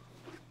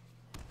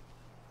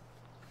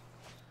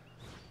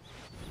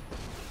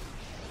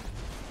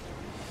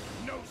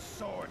 No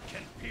sword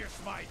can pierce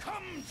my...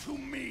 Come to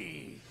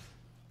me!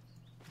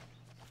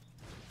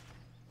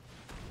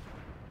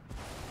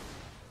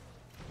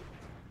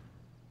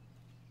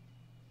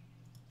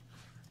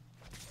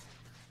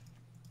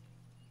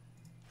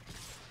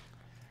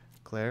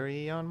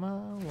 Clarion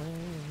my way.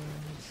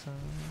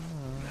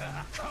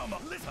 Come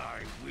on, I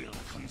will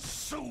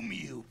consume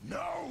you.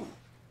 No!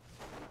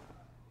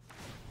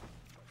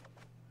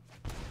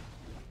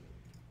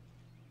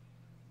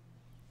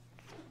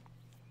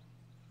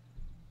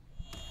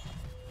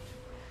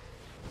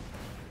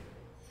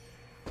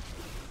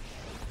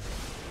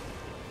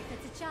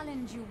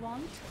 challenge you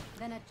want,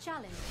 then a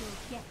challenge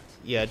you'll get.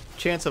 Yeah,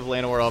 chance of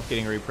Llanowar Elf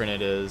getting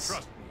reprinted is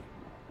Trust me,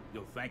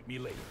 you'll thank me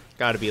later.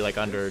 got to be like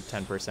under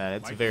 10%.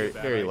 It's Might be very a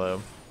bad very idea.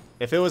 low.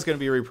 If it was going to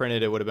be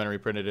reprinted, it would have been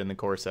reprinted in the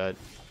core set.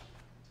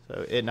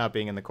 So it not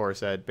being in the core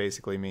set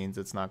basically means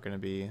it's not going to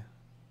be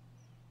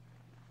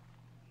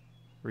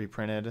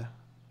reprinted.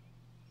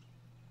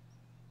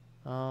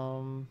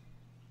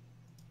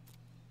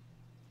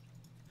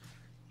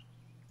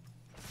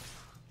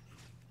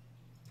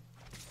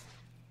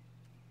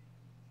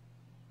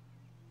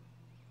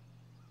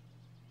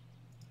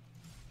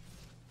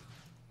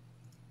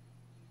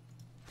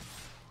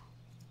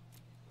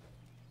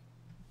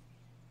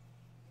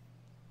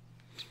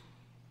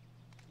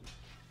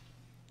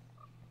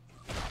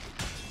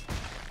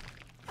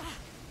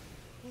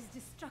 Is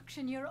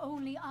destruction your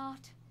only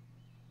art?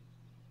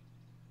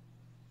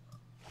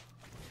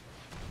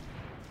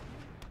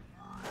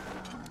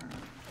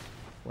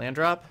 Land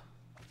drop?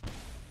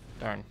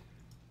 Darn.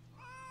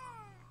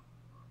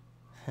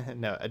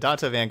 No,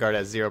 Adonto Vanguard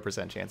has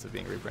 0% chance of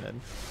being reprinted.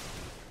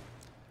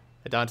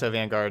 Adonto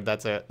Vanguard,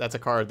 that's a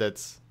card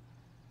that's,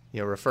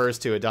 you know, refers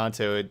to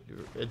Adonto.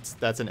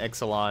 That's an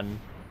Ixalan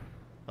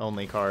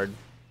only card.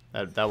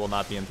 That will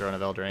not be in Throne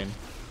of Eldraine.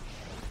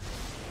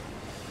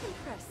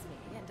 Impress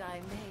me, and I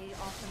may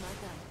offer my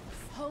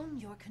guidance. Hone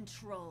your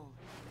control.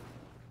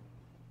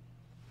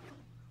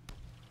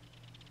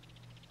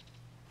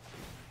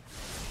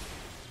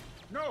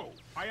 No,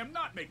 I am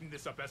not making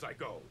this up as I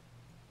go.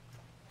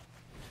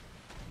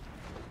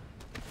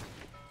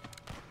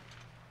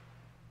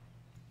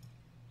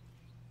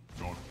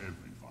 Not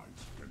every fight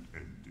can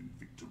end in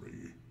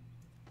victory.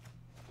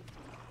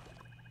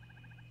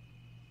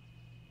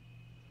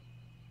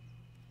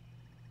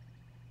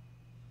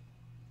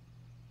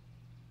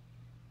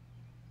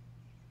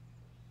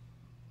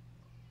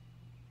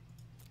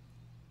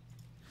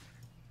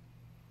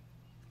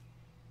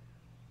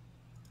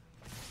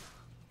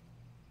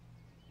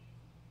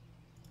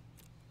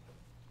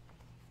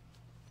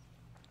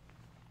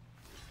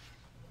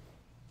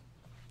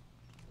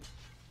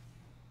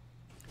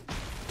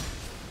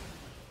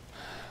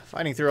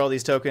 Fighting through all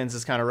these tokens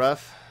is kind of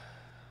rough.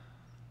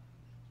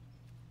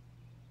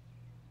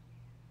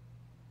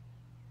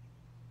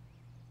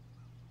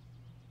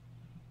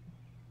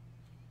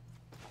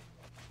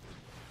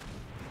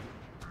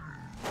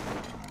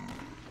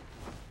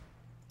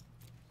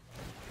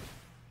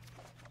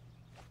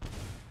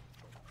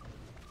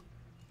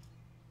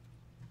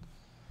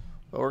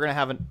 But we're going to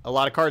have a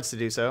lot of cards to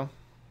do so.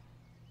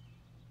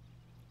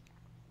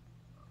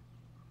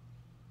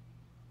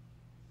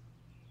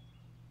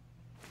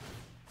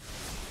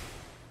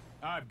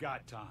 I've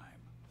got time.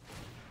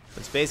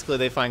 It's basically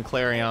they find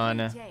Clarion.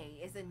 Every day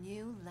is a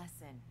new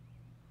lesson.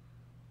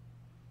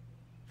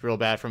 It's real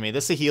bad for me.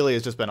 This Saheeli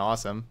has just been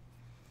awesome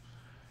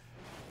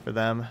for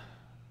them.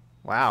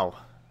 Wow.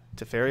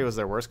 Teferi was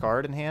their worst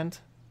card in hand?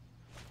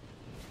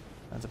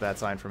 That's a bad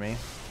sign for me.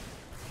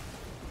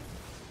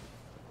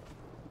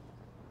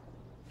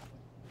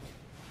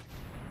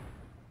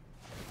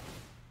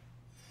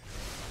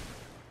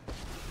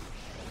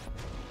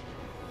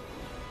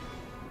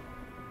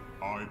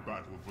 I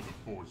battle for the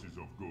forces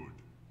of good.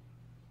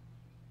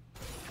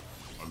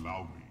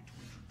 Allow me to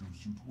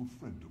introduce you to a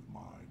friend of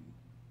mine.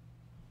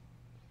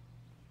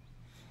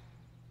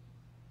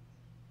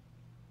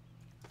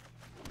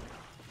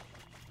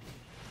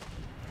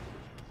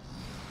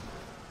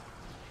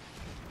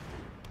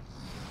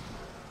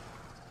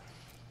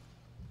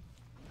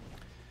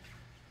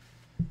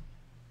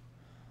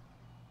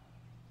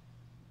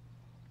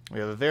 We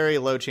have a very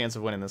low chance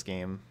of winning this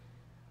game.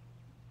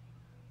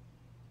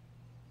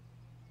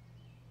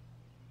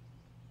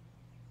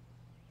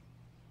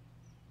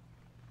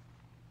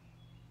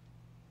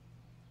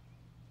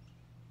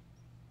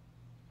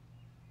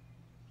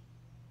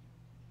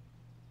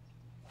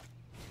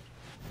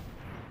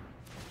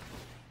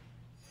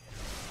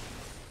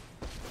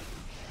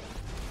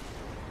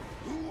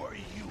 Who are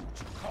you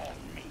to call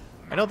me?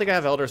 I don't think I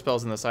have Elder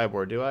Spells in the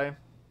sideboard, do I?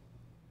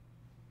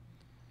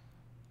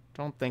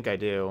 Don't think I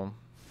do.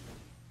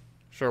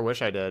 Sure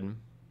wish I did,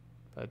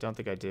 but I don't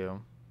think I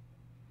do.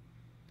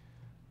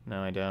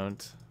 No, I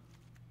don't.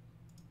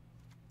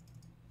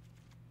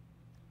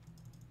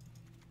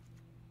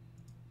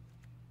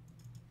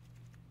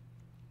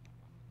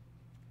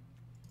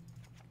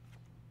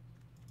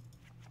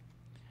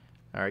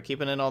 Alright,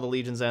 keeping in all the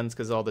Legion's Ends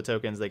because all the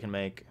tokens they can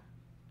make.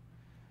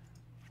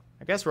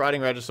 I guess Rotting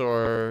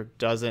Regisaur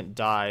doesn't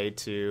die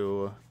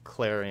to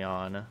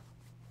Clarion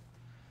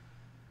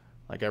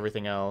like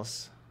everything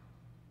else.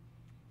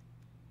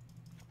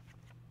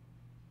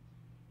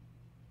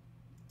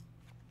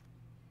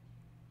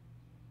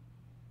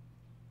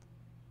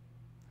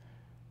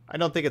 I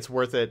don't think it's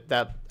worth it.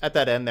 That at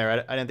that end there,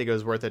 I didn't think it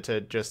was worth it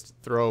to just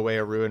throw away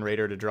a Ruin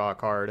Raider to draw a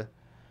card.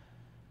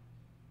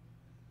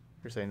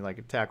 You're saying like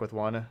attack with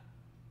one.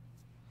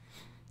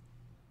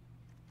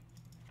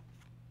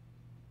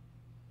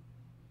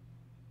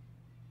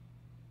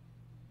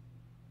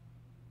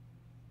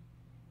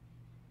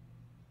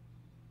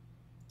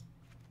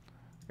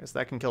 Guess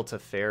that can kill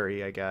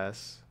Teferi, I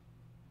guess.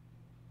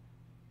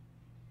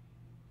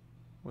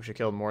 Wish I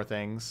killed more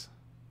things.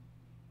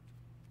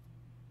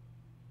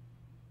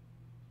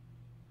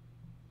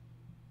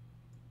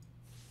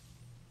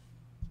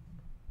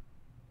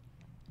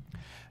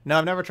 No,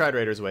 I've never tried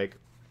Raider's Wake.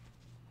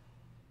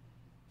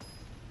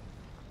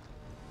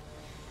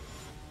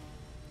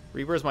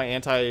 Reaper is my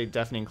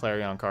anti-Deafening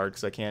Clarion card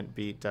because I can't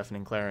beat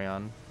Deafening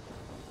Clarion.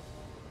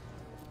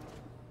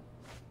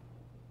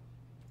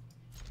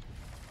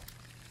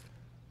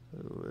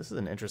 Ooh, this is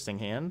an interesting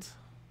hand.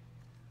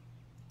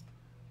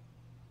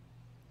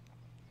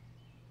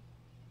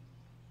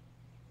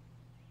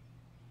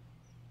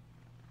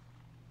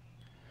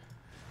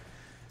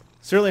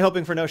 Certainly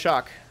hoping for no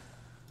shock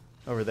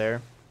over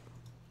there.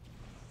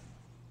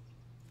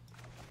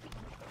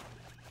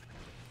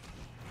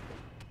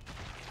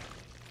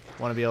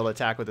 Want to be able to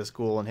attack with this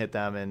ghoul and hit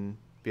them and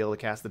be able to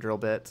cast the drill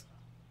bit.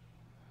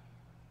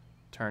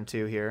 Turn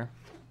 2 here.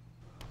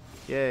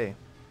 Yay.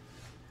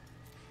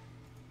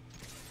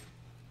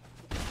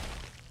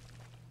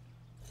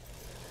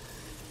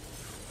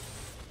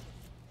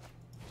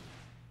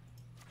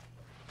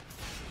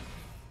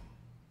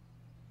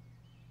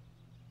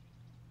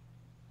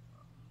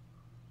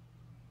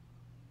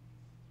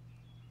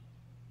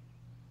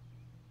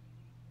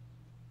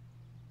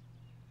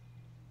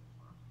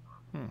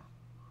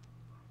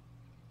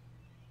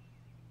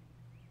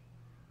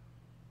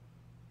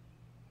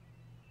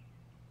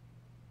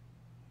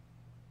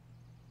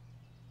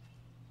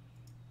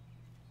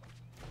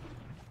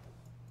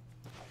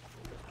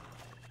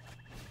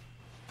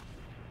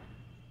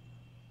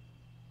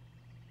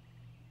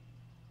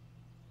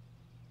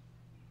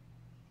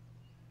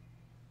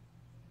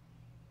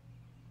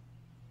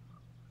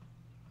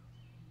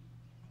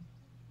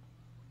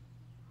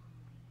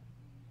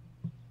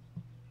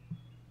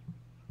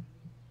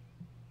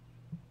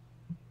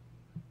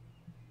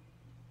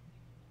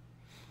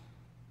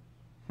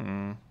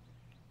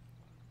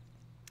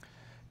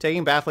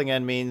 Taking Baffling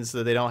End means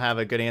that they don't have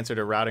a good answer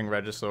to Routing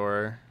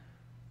Regisaur.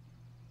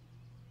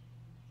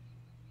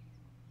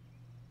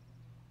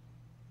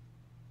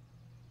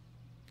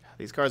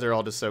 These cards are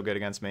all just so good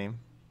against me.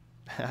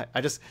 I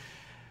just...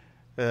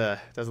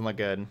 doesn't look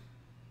good.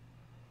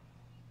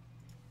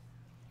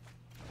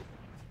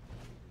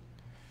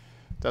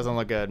 Doesn't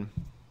look good.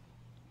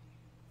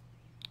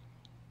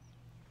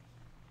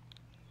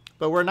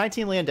 But we're a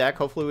 19 land deck.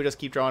 Hopefully we just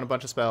keep drawing a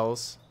bunch of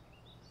spells.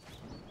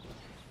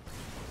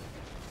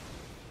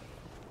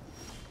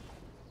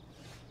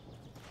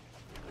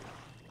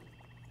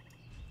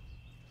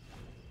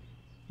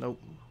 Nope.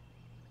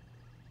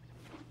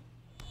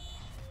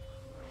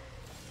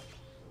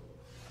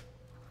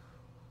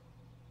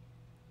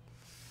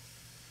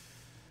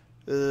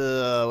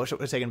 Wish I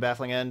would have taken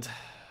Baffling End.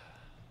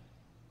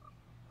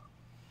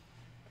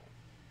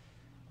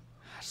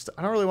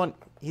 I don't really want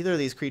either of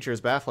these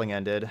creatures Baffling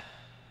Ended.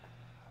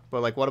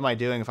 But, like, what am I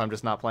doing if I'm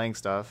just not playing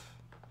stuff?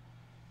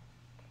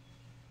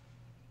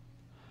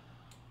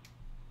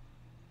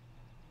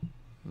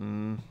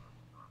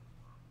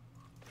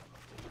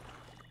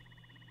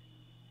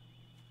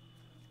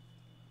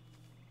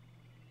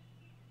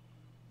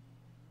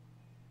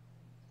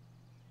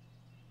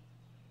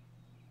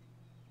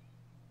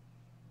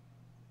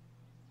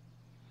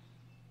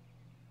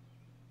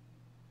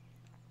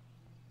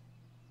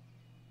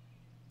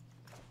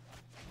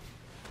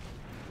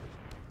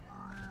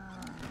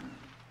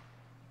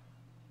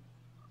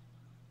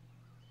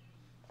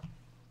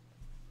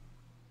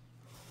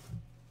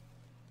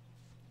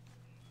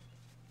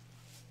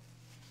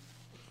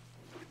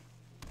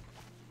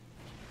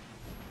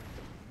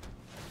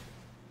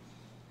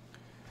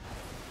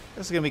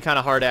 This is going to be kind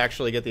of hard to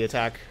actually get the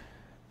attack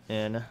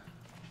in.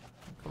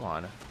 Come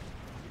on.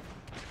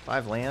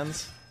 5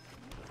 lands?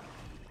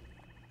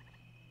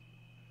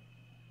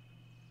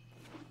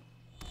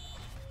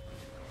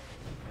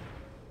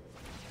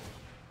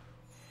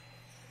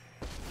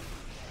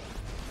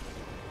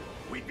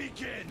 We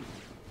begin.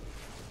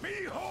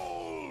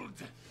 Behold!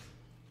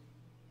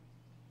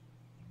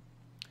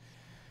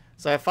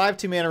 So I have 5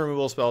 2-mana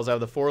removal spells. I have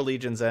the 4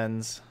 Legion's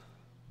Ends.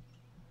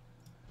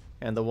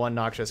 And the 1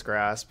 Noxious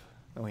Grasp.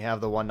 And we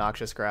have the 1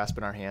 Noxious Grasp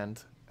in our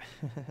hand.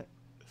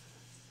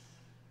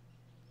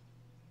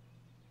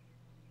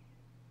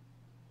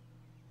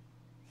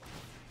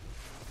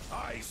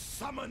 I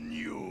summon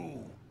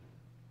you!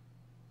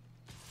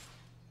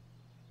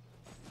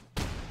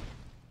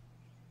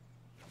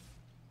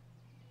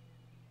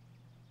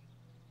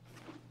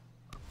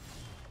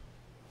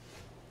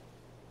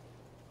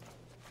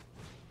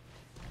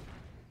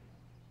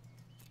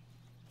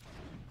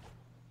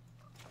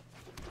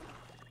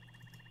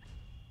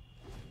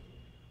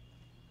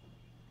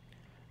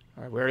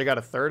 Alright, we already got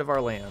a third of our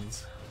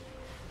lands.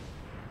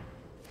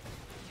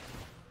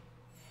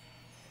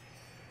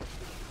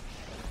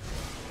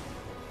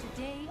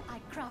 Today I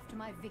craft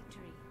my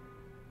victory.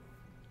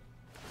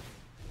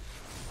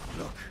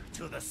 Look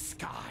to the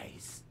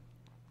skies.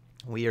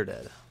 We are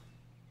dead.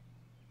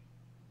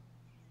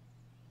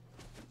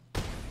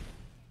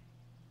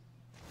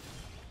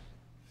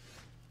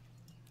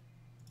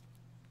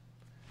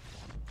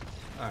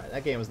 Alright,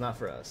 that game was not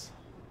for us.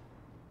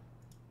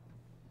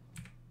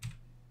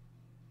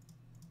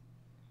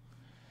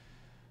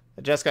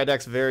 The Jeskai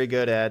deck's very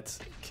good at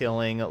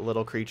killing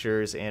little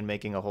creatures and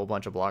making a whole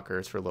bunch of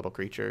blockers for little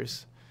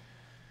creatures.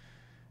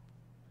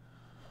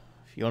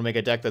 If you want to make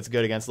a deck that's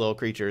good against little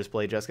creatures,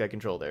 play Jeskai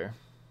Control there.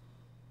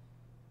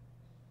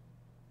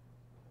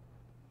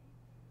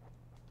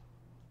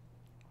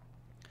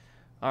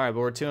 Alright,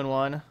 but we're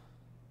 2-1.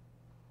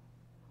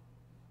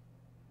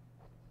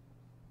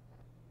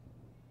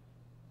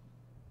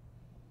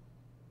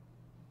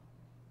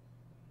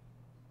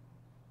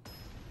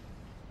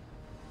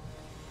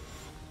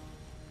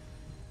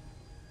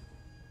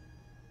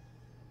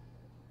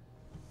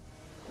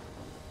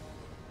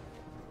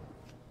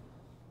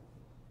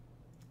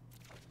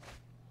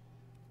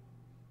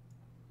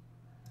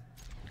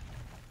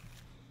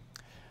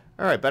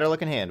 Alright, better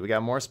looking hand. We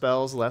got more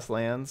spells, less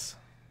lands.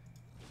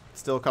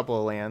 Still a couple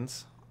of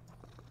lands.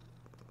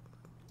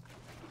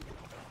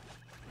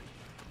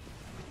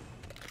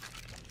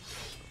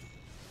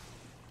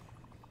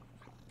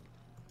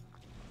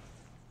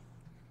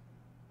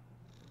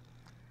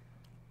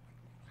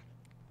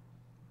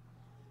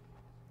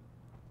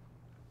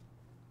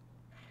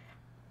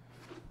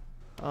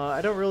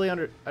 I don't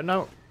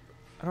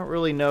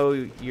really know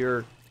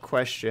your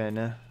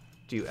question.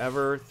 Do you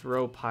ever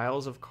throw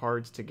piles of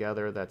cards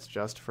together that's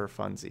just for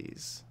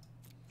funsies?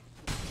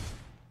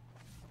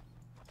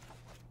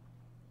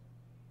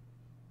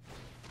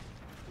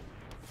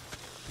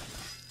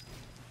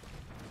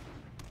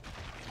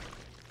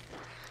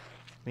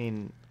 I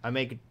mean, I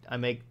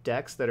make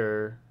decks that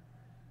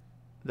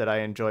I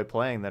enjoy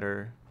playing, that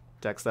are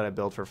decks that I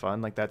build for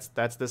fun. Like that's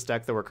this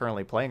deck that we're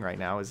currently playing right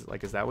now. Is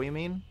that what you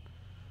mean?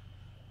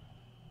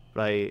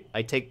 But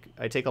I take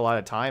a lot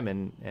of time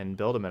and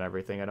build them and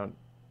everything. I don't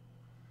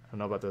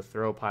know about to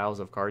throw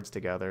piles of cards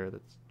together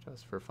that's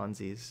just for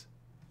funsies.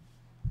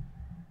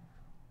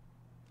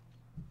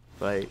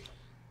 But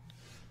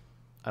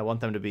I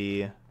want them to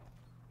be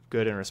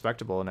good and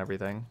respectable and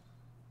everything.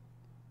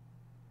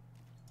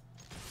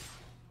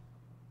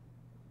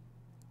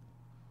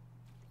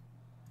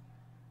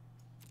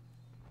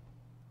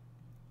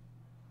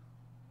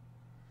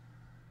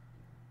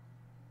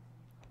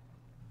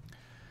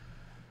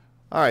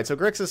 Alright, so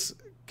Grixis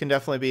can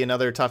definitely be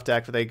another tough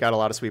deck, but they got a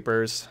lot of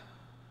sweepers.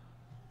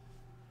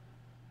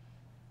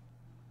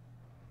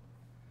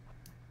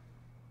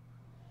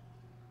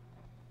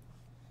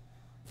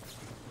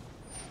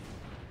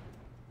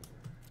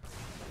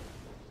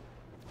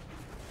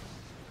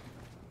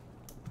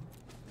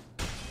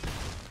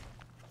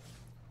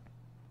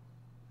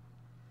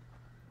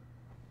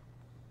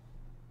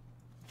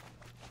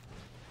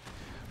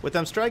 With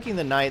them striking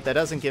the knight, that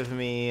doesn't give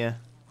me...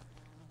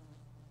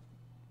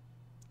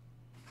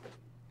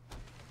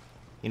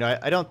 You know,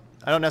 I don't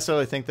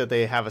necessarily think that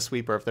they have a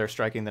sweeper if they're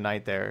striking the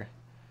knight there.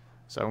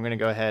 So I'm going to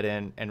go ahead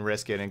and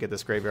risk it and get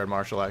this Graveyard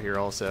Marshal out here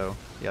also.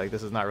 Yeah, like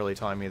this is not really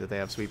telling me that they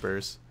have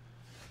sweepers.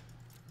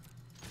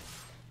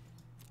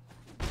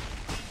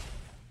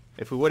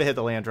 If we would have hit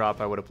the land drop,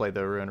 I would have played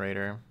the Ruin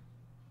Raider.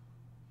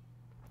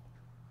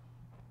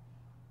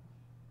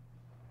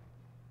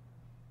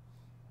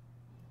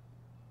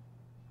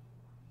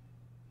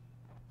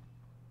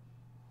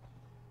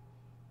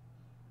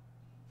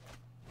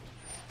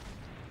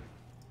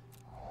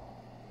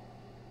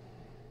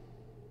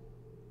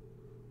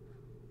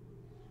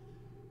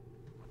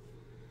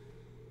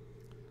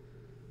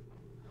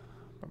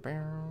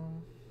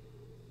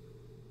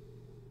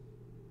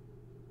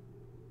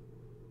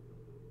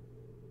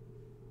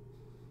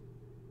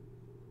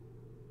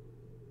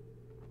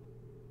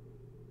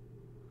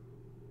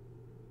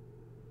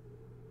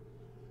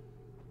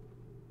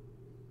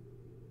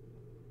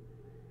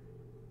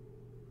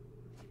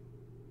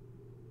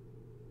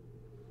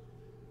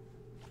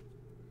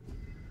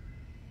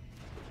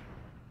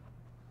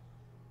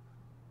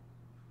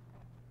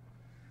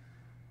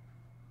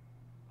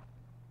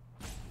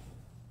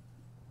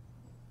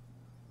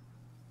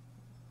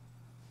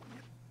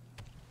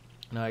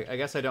 No, I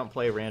guess I don't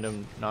play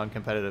random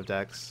non-competitive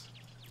decks.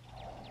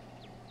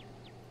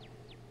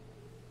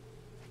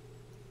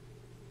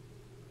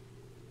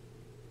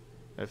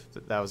 If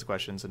that was a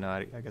question, so no,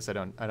 I guess I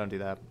don't do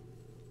that.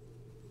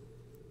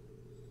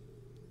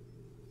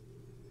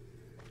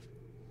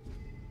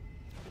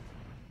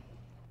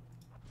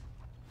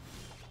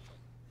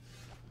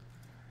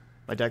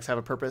 My decks have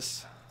a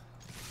purpose.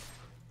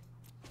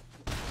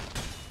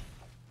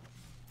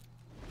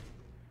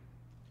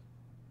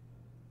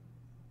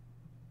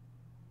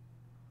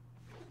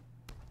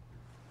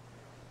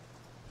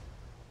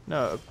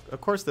 No,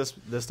 of course this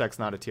deck's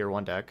not a tier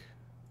 1 deck.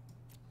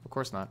 Of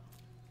course not.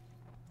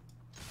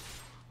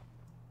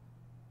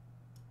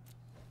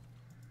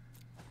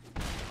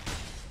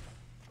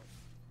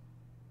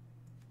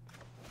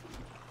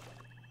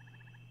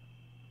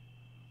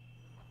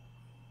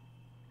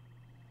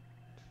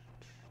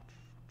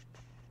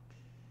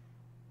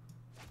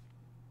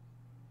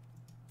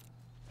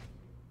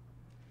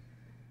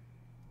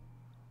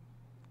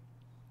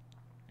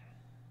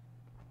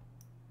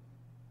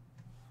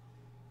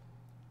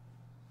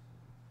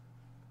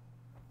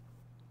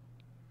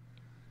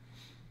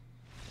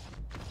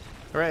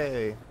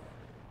 Hooray!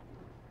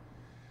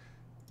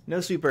 No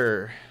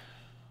sweeper.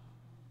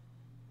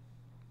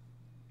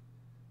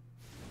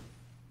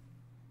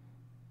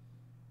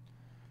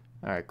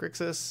 Alright,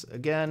 Grixis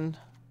again.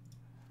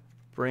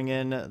 Bring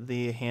in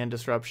the hand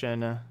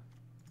disruption.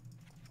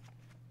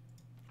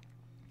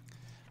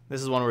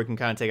 This is one where we can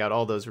kind of take out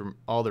all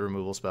the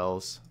removal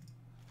spells.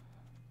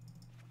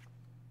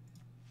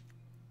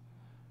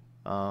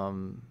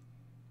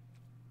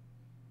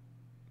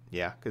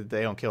 Yeah, because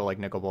they don't kill like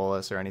Nicol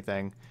Bolas or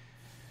anything.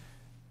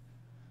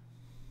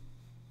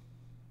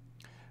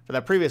 For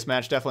that previous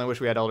match, definitely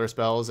wish we had Elder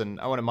Spells, and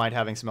I wouldn't mind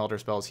having some Elder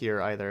Spells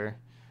here either.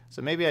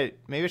 So maybe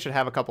I should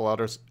have a couple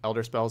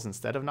Elder Spells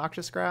instead of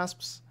Noxious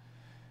Grasps.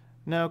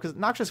 No, because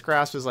Noxious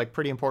Grasp is like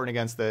pretty important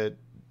against the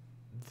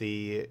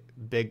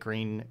big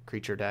green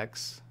creature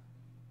decks.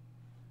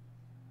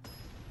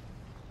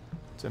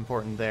 It's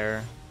important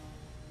there.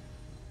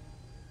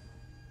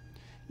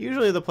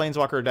 Usually the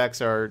Planeswalker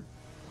decks are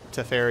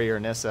Teferi or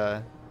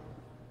Nissa,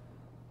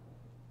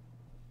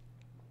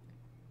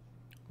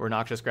 where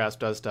Noxious Grasp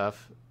does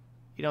stuff.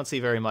 You don't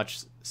see very much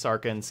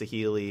Sarkhan,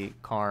 Saheeli,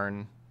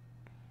 Karn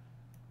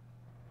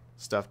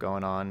stuff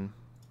going on.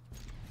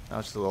 That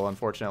was just a little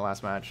unfortunate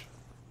last match.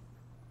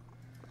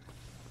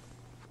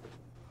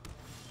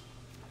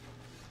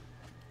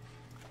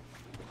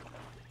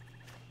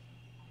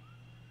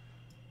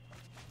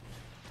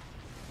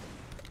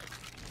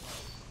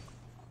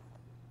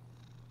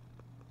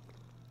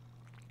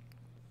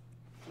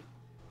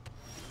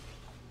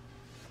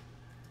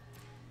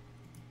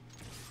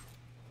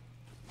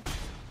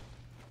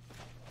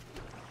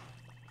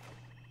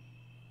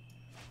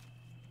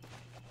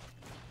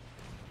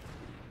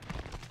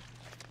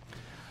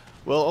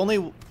 Well,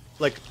 only,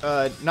 like,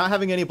 not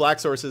having any black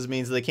sources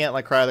means they can't,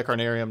 like, Cry the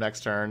Carnarium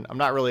next turn. I'm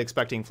not really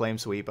expecting Flame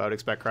Sweep. I would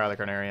expect Cry the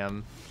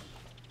Carnarium.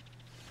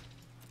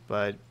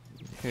 But,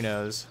 who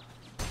knows?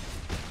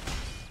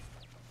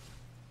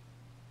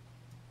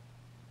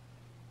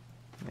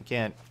 I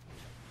can't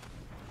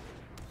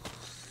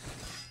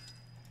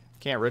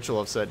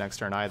Ritual of Soot next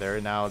turn either.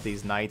 Now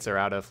these Knights are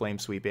out of Flame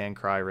Sweep and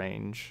Cry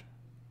range.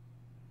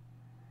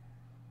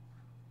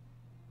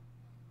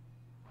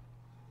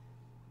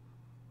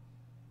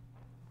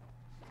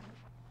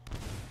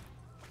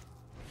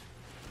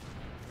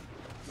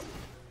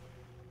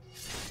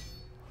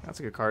 That's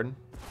a good card.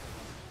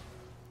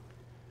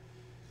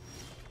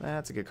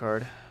 That's a good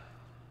card.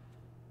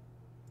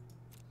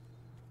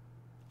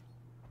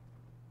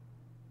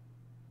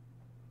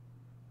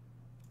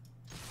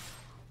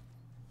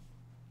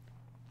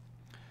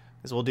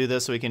 Because we'll do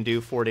this so we can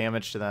do 4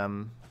 damage to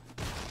them.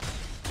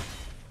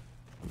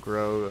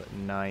 Grow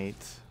Knight.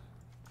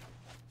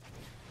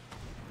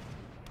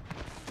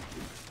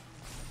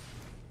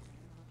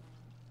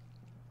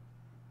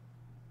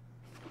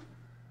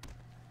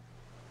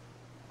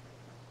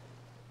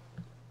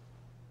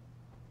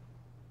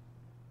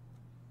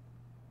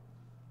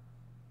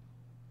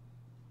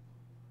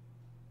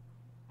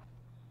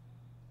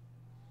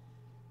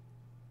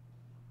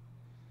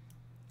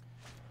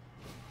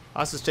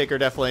 Hostage Taker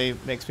definitely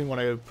makes me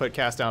want to put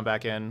Cast Down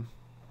back in.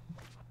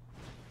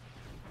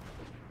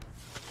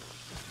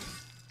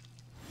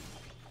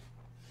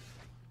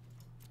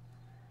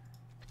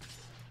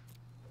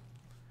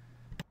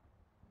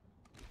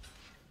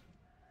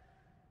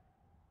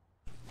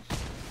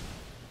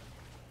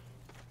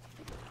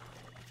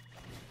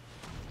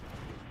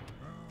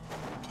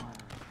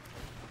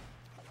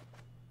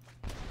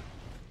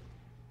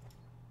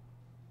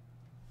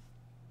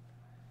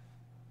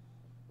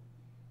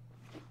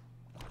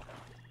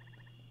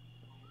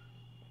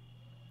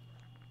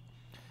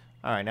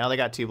 Alright, now they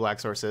got 2 black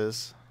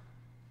sources.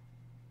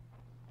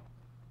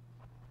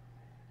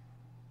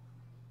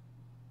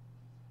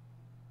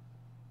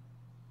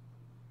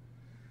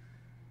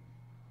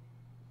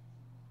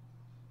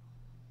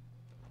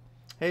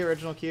 Hey,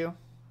 Original Q.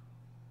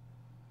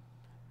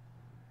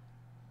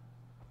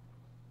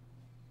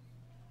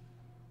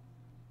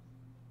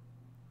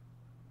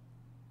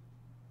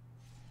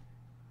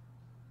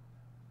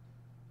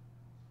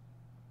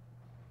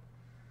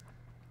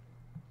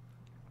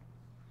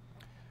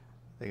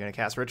 They're going to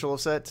cast Ritual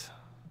of Soot.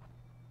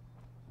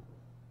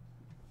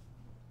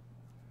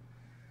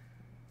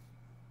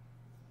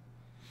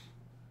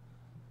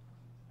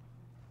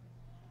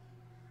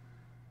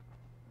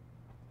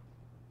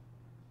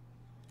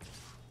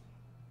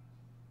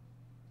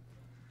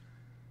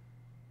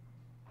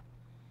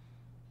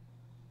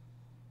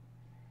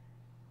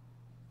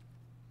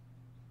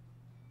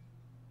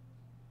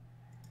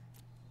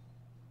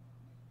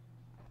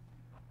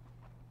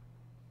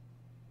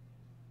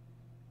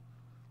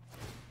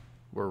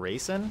 We're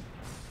racing?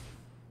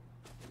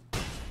 I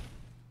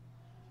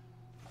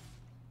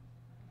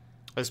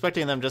was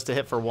expecting them just to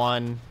hit for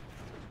 1.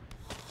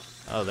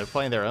 Oh, they're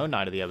playing their own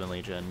Knight of the Ebon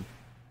Legion.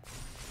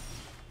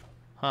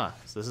 Huh.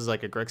 So this is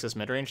like a Grixis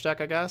midrange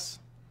deck, I guess?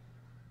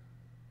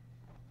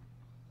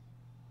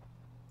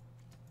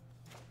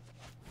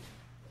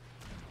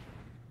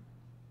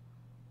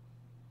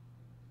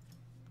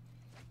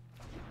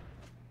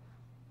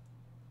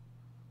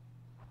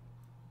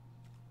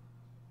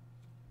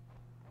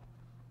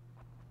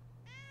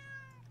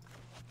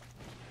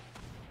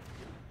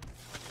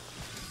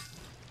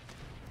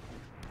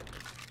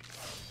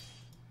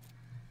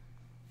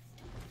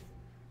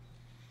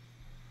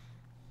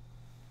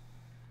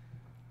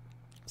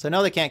 So I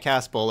know they can't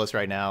cast Bolus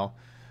right now,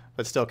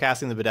 but still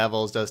casting the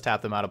Bedevils does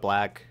tap them out of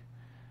black,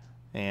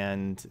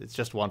 and it's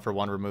just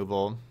 1-for-1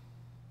 removal.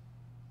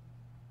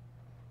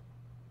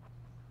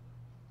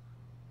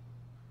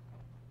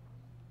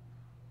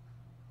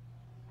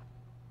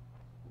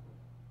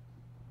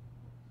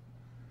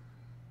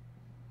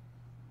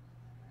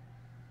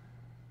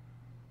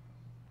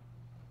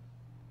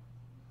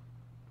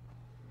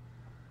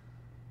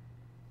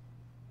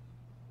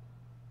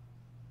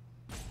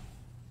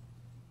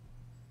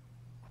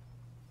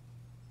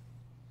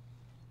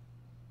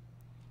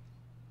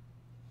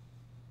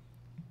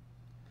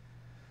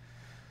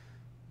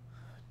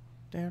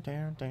 Down,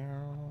 down,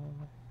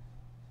 down.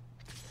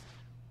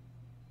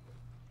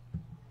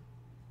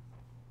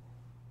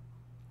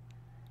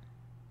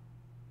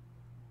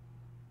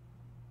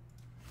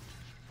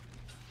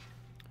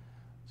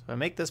 So if I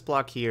make this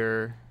block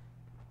here,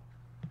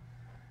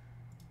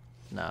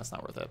 no, it's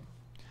not worth it.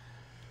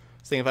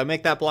 So if I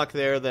make that block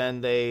there,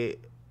 then they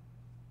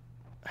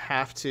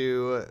have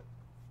to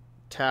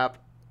tap,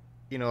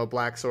 you know, a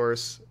black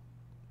source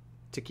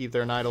to keep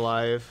their knight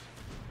alive,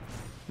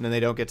 and then they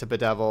don't get to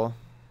Bedevil.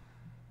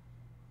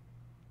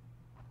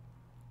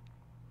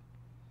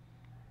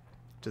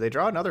 Do they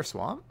draw another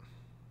swamp?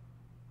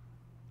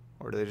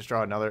 Or do they just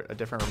draw a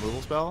different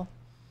removal spell?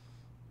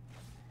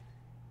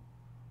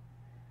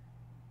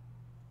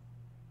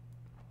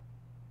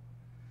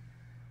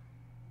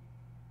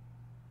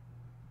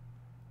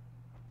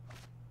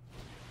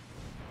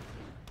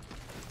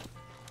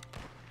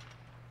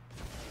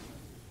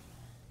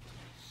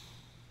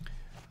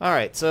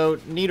 Alright, so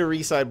need a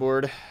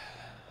re-sideboard.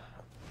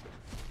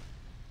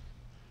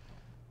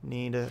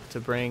 Need to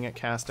bring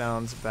cast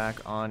downs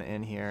back on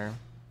in here.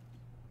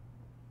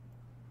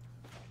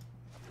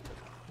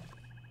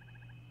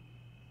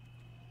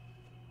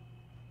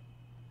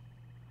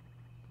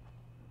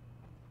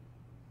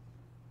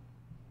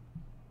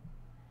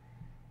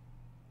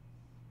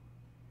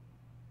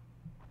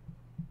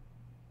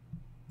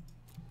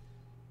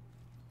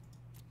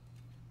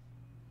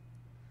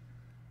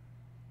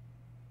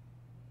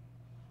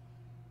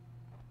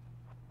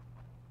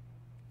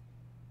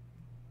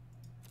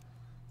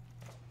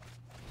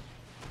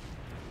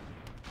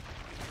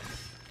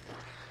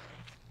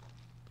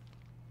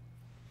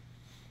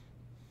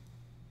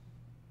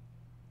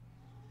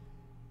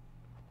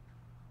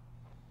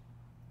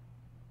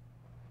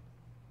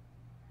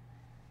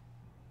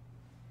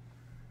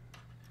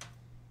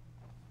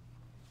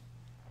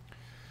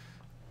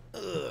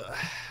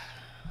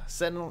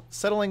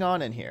 Settling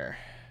on in here.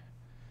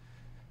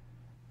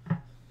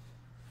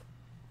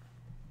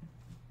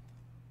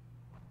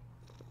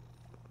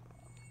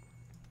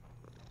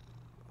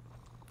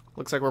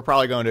 Looks like we're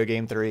probably going to a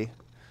game 3.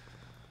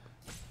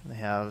 They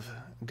have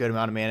a good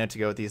amount of mana to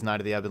go with these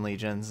Knight of the Ebon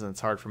Legions, and it's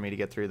hard for me to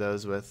get through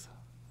those with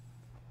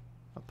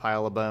a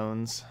pile of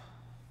bones.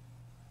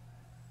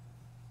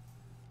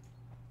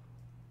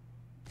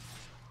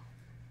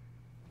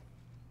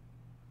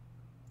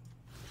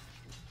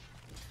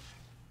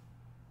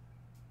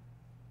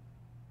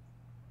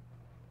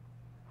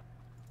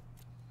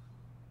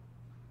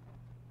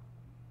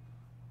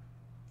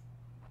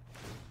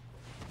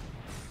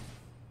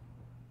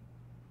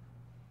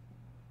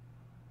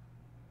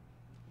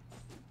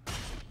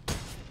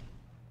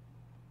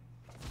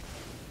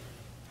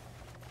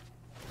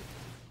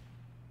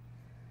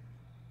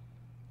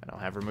 I don't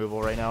have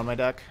removal right now in my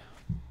deck.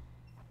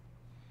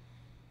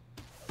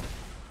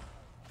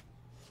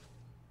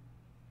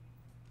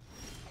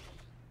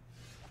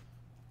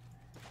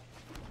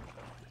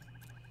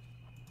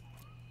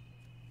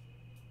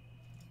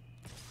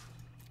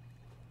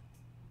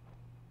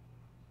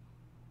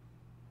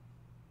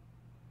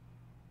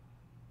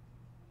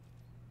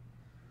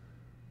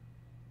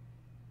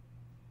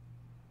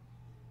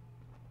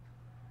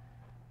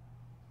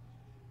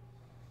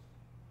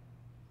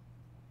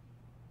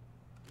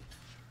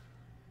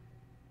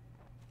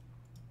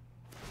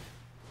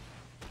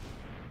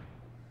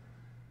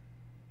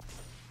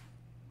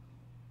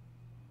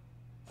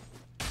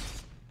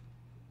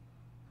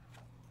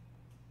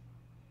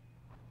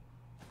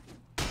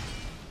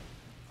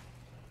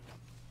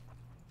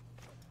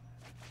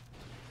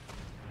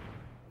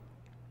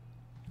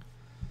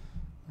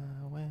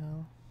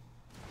 Well.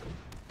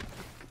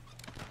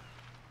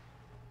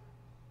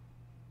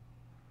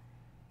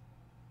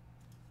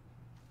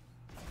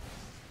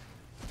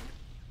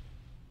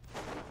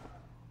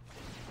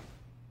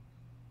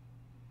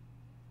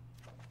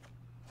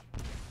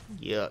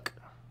 Yuck.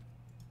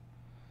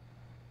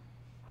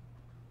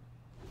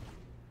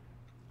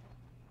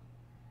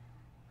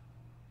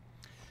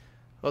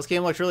 Well, this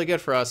game looks really good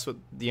for us with,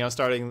 you know,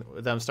 starting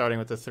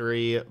with the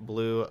 3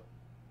 blue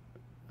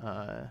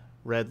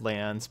red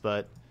lands,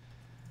 but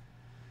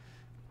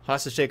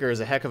Hostage Taker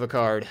is a heck of a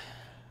card,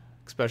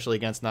 especially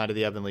against Knight of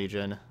the Ebon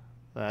Legion.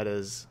 That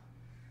is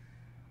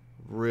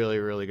really,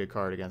 really good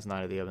card against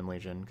Knight of the Ebon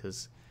Legion,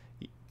 because,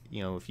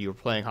 you know, if you're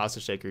playing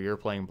Hostage Taker, you're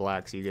playing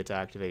black, so you get to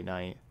activate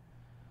Knight.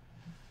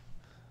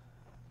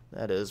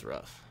 That is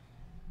rough.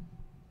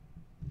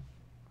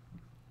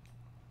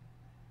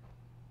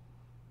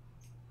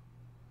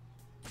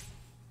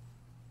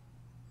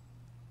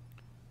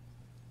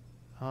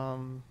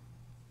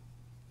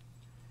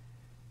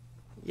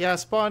 Yeah,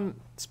 spawn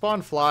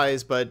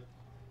flies, but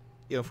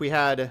you know, if we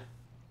had, I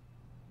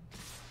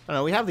don't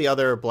know, we have the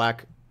other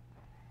black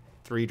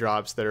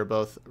 3-drops that are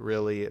both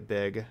really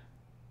big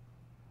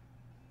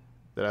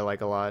that I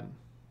like a lot.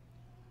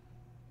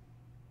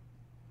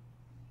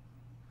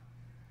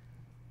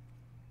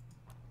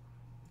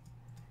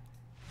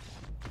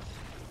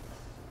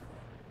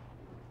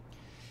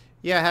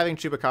 Yeah, having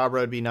Chupacabra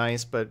would be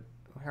nice, but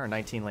we're a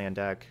 19 land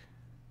deck.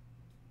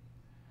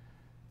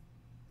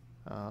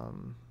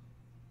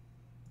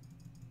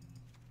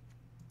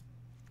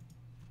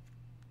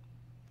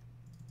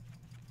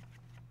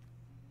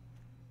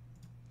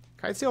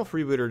 Kitesail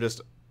Freebooter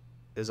just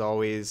is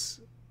always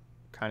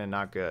kind of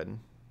not good.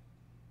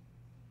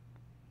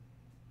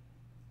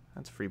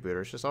 That's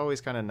Freebooter. It's just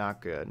always kind of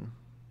not good.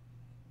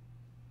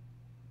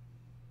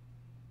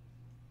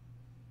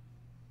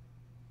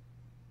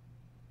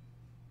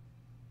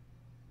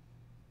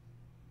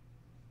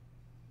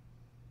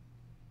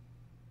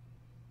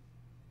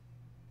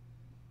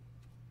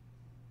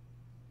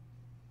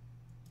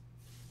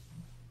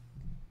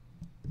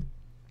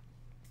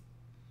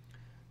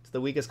 It's the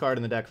weakest card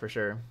in the deck for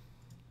sure.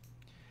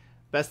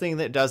 Best thing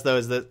that it does, though,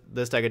 is that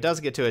this deck, it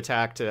does get to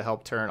attack to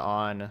help turn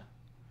on,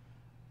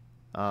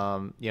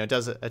 you know, it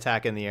does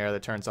attack in the air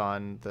that turns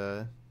on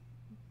the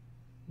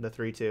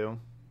 3/2.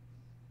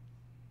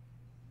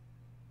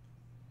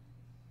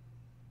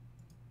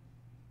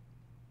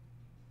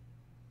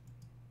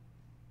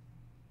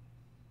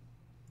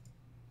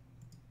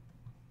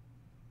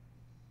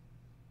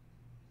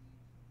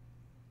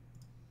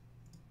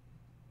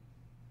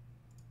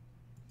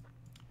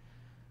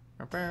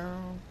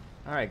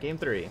 All right, game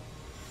 3.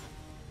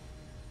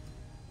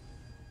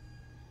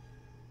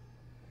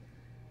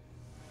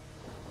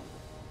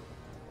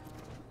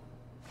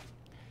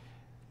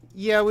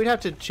 Yeah, we'd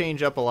have to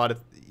change up a lot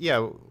of...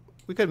 Yeah,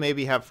 we could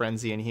maybe have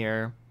Frenzy in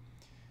here.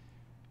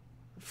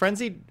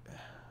 Frenzy...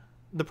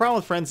 The problem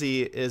with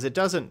Frenzy is it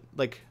doesn't,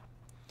 like...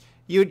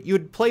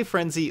 You'd play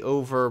Frenzy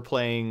over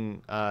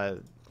playing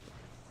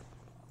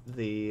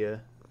the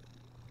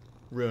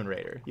Ruin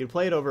Raider. You'd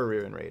play it over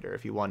Ruin Raider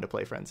if you wanted to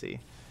play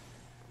Frenzy.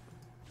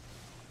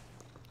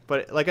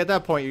 But, like, at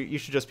that point, you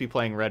should just be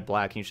playing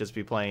red-black, and you should just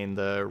be playing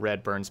the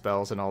red burn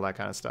spells and all that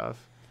kind of stuff.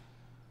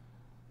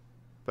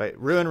 But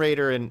Ruin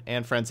Raider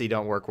and Frenzy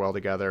don't work well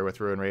together, with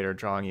Ruin Raider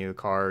drawing you a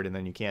card and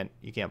then you can't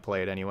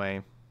play it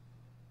anyway.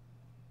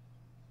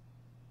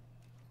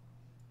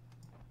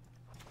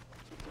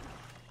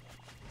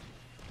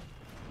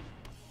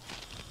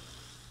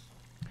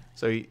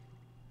 So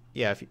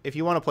yeah, if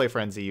you want to play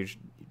Frenzy, you should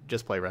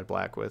just play red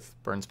black with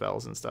burn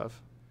spells and stuff.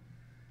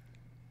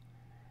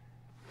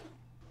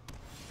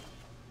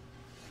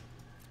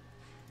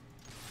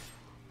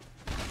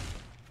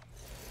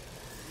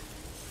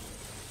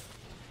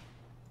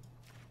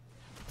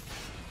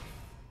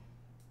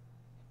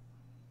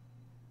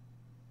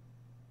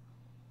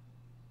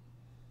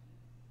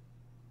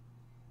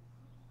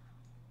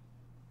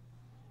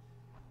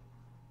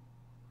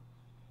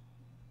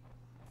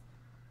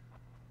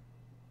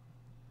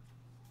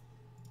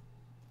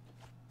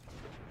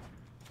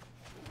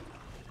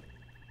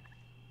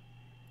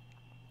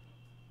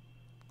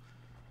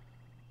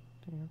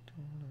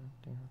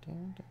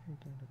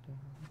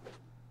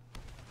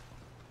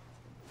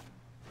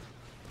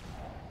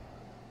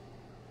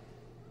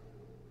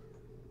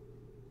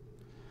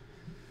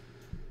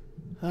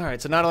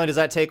 Alright, so not only does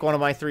that take one of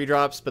my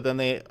 3-drops, but then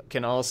they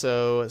can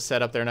also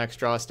set up their next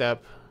draw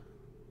step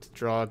to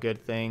draw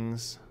good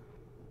things.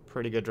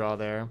 Pretty good draw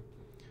there.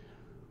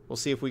 We'll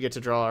see if we get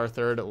to draw our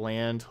 3rd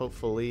land,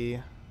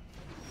 hopefully.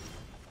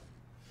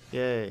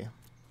 Yay.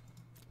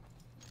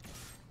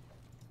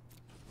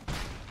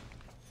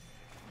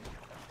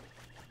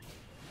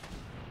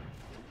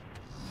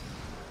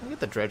 I'll get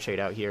the Dreadshade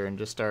out here and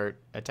just start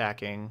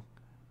attacking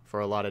for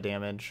a lot of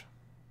damage.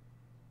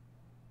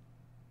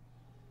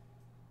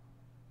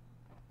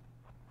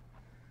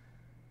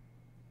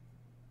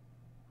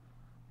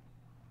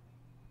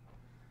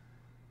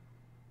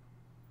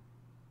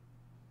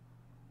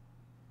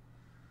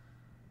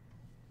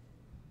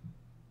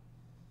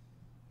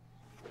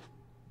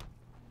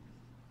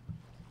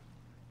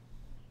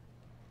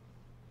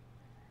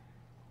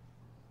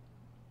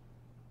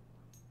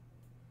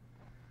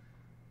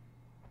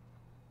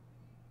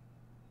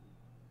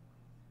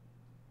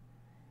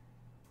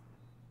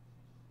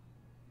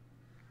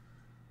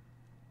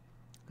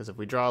 Because if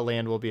we draw a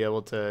land, we'll be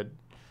able to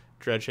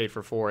Dreadshade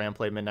for 4 and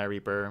play Midnight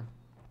Reaper.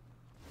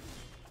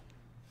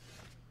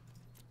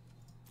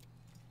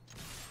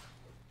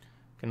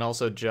 Can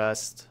also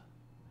just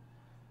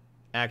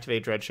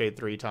activate Dreadshade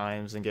 3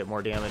 times and get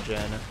more damage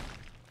in.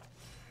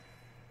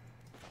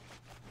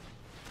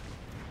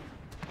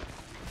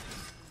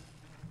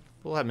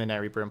 We'll have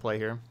Midnight Reaper in play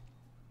here.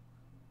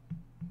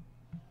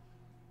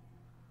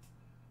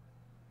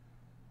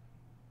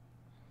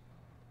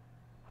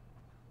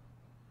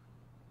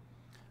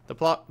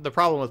 The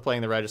problem with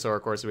playing the Regisaur,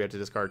 of course, is we have to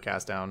discard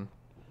Cast Down.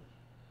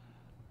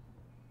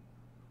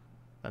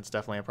 That's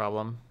definitely a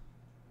problem.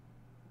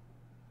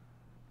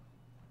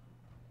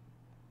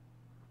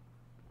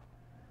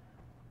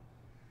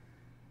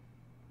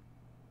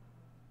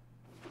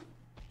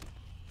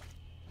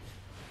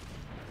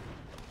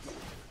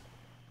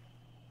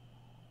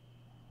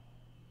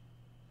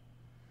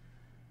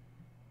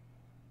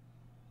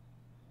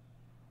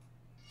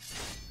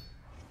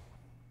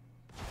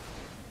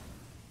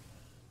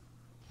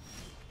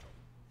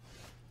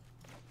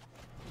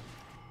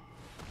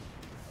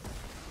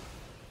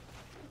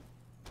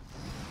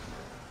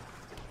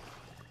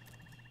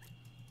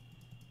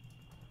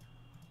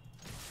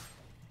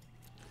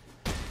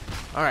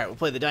 Alright, we'll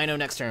play the Dino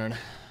next turn.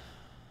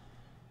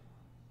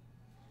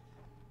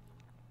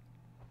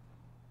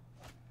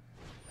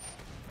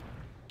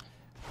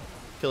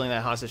 Killing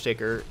that hostage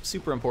taker,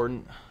 super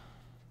important.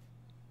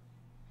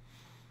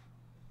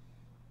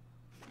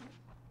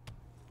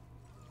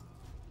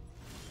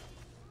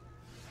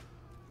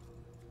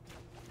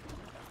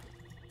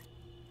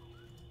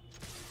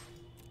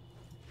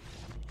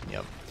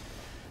 Yep.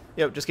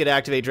 Yep, just get to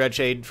activate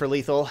Dreadshade for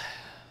lethal.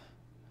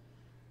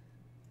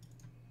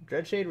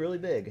 Dreadshade really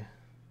big.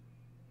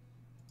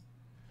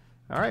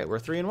 Alright, we're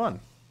 3-1.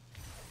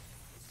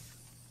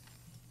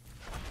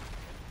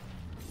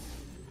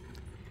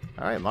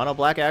 Alright, mono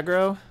black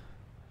aggro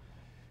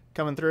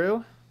coming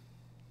through.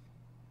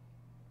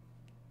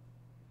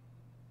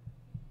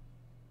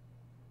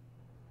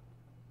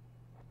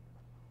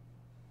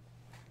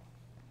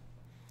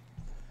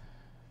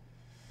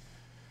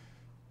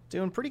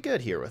 Doing pretty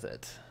good here with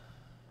it.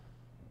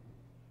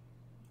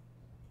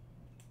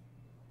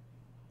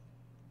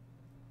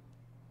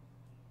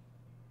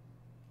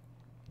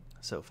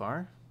 So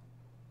far.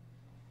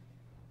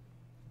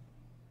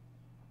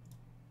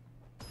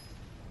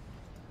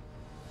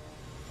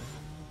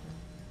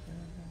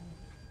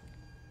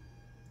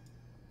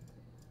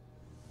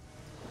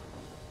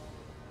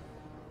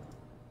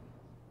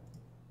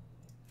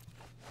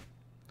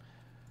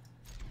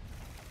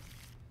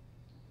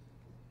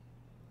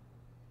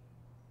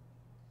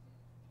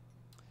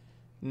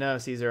 No,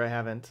 Caesar, I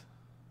haven't.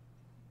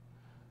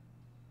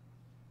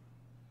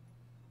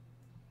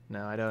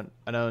 No, I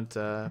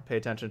don't pay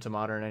attention to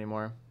Modern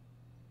anymore.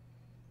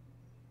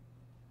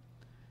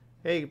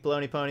 Hey,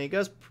 Baloney Pony,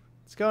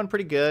 it's going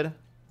pretty good.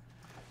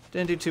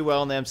 Didn't do too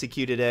well in the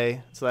MCQ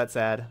today, so that's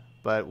sad.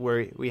 But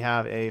we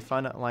have a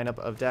fun lineup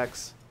of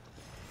decks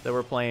that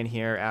we're playing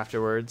here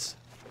afterwards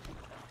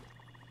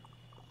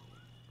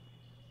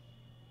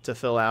to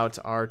fill out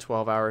our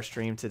 12-hour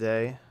stream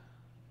today.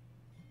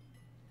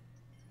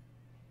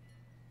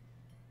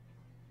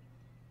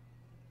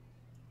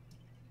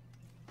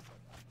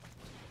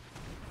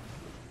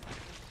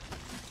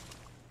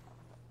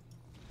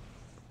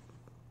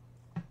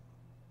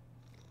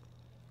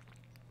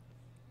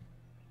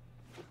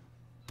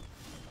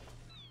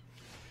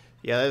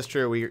 Yeah, that is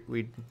true.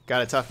 We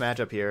got a tough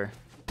matchup here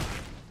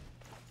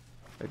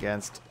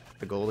against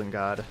the Golden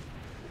God.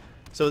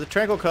 So the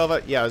Tranquil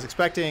Cova, yeah, I was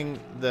expecting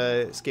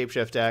the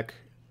Scapeshift deck,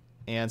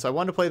 and so I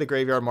wanted to play the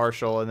Graveyard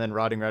Marshal and then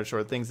Rotting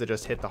Redshore, things that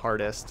just hit the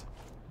hardest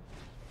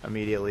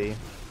immediately.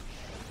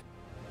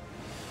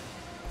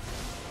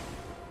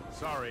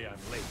 Sorry I'm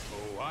late,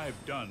 Bo.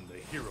 I've done the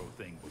hero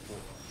thing before.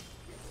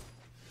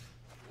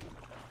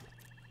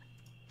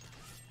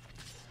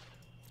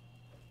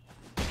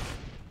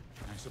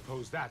 I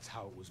suppose that's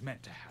how it was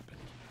meant to happen.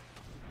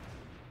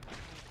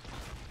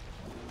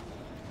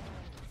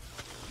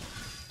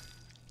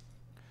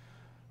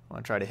 I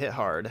want to try to hit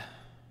hard.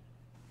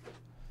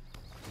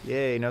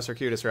 Yay, no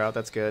Circuitous route,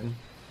 that's good.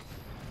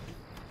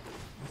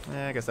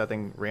 I guess that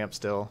thing ramps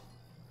still.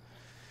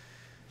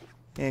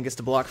 And gets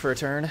to block for a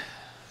turn.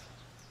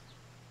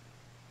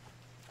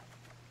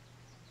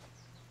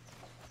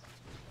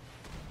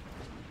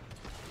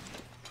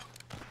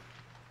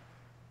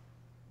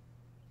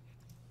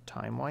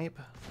 Time wipe.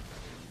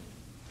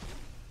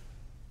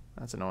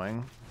 That's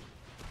annoying.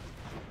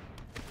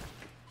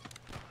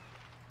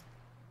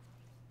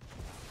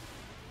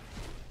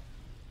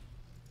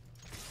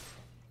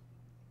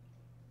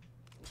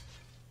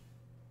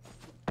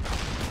 So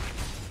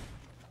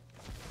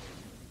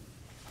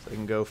we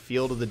can go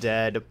Field of the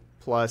Dead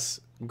plus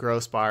Grow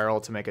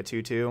Spiral to make a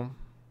 2/2.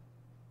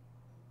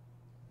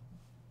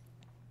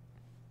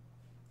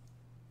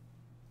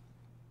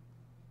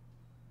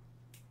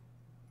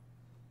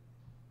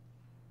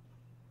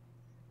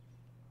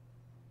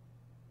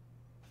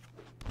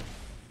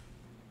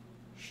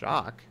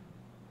 Shock.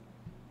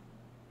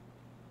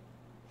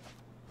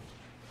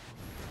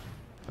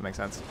 That makes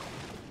sense.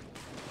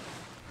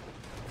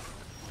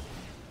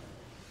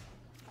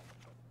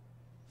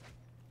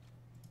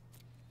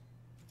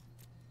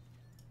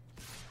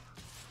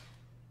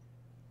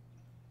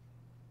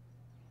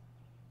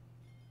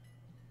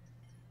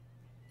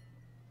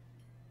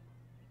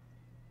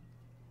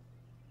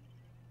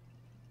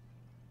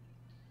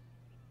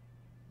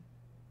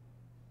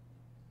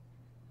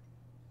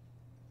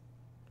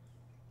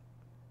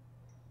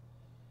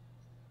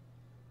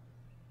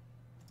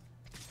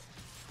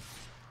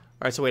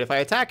 Alright, so wait, if I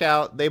attack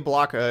out, they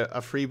block a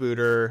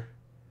freebooter.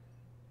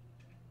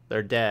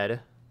 They're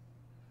dead.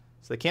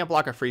 So they can't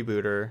block a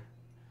freebooter.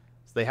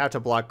 So they have to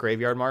block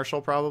Graveyard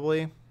Marshal,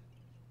 probably.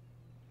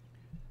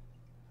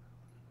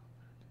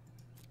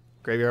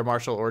 Graveyard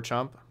Marshal or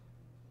Chump.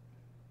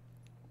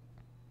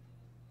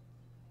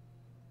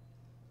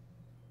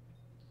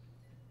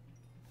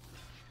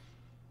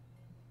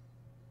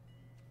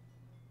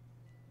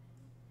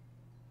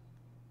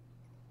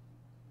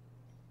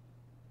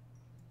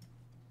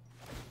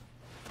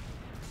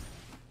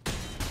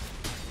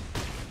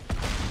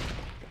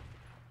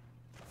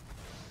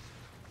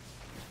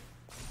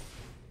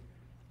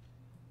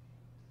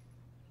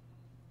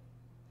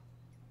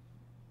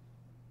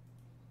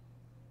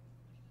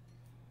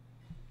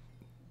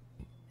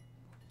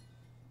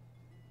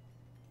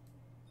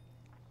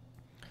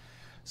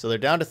 So they're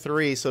down to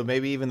 3, so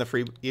maybe even the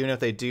free, even if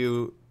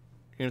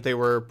they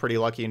were pretty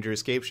lucky and drew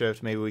escape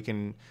shift, maybe we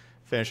can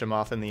finish them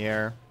off in the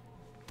air.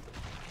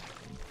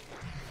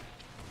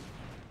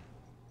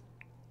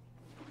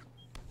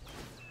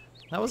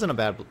 That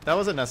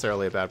wasn't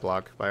necessarily a bad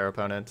block by our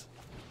opponent.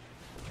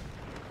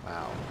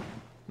 Wow.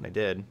 They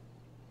did.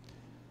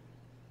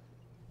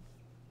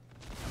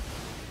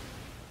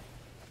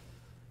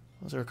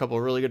 Those are a couple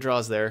of really good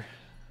draws there.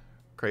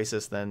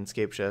 Crisis, then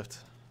escape shift.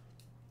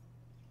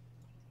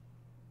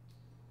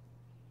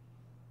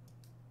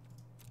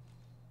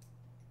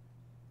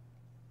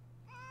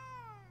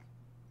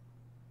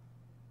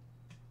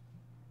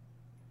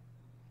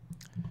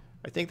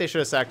 I think they should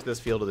have sacked this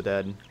Field of the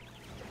Dead.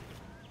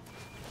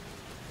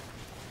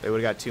 They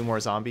would have got 2 more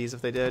zombies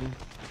if they did.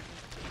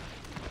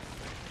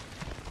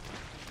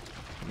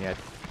 Yeah.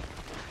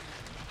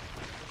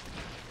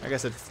 I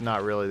guess it's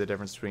not really the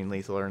difference between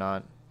lethal or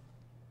not.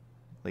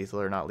 Lethal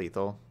or not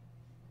lethal.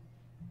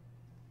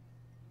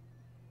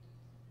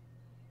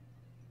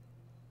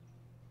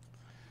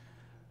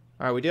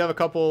 Alright, we do have a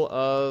couple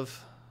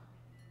of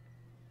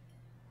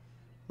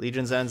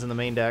Legion's Ends in the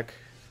main deck.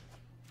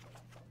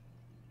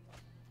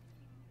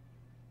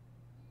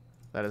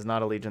 That is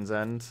not a Legion's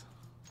End.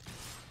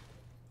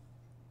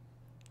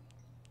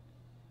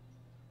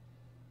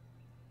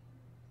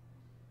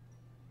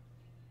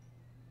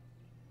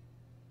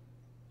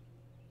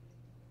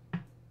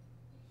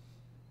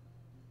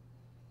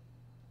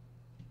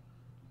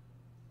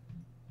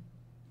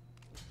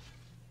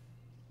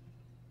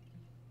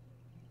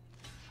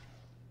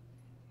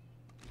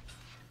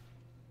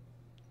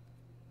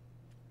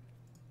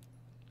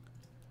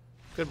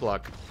 Good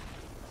block.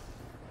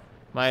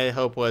 My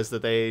hope was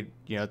that they,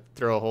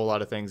 throw a whole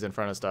lot of things in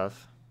front of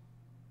stuff.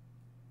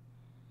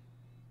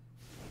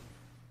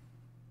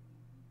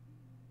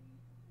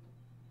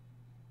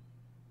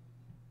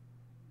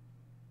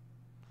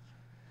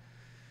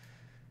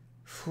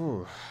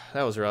 Whew,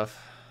 that was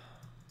rough.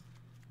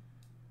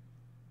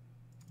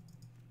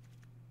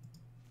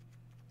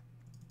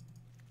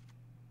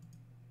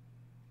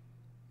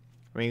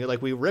 I mean,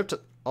 like, we ripped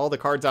all the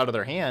cards out of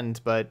their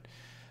hand, but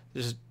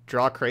just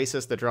draw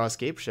Crisis to draw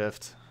Escape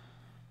Shift.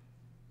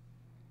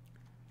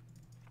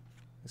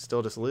 They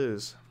still just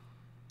lose.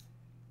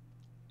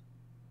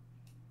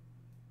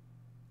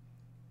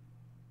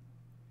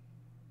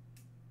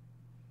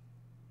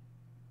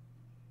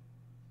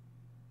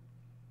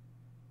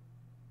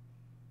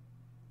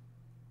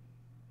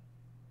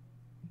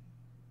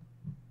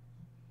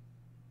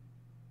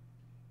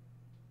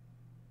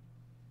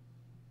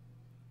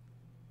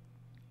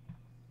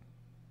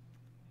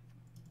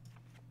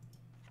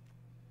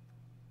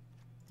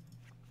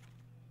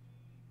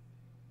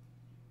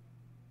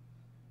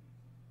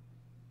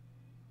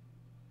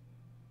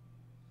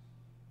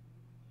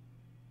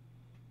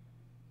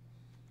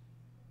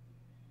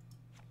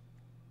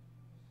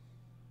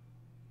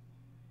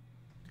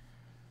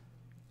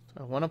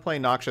 I want to play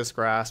Noxious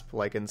Grasp,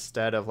 like,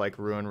 instead of, like,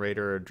 Ruin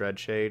Raider or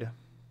Dreadshade.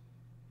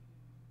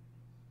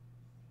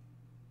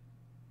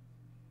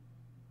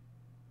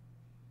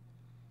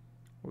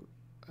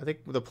 I think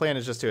the plan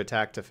is just to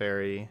attack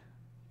Teferi.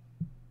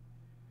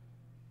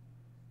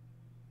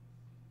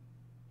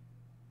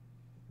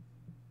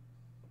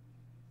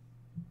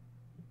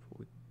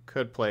 We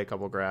could play a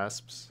couple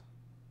Grasps.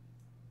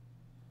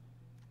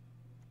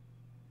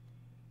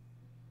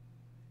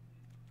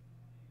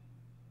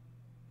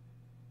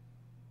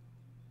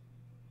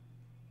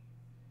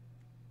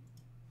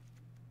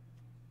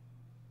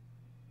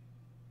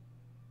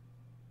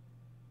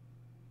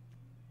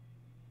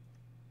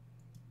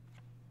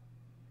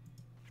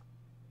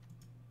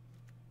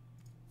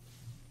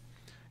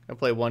 Gonna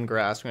play 1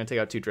 Grasp. We're gonna take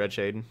out 2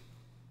 Dreadshade.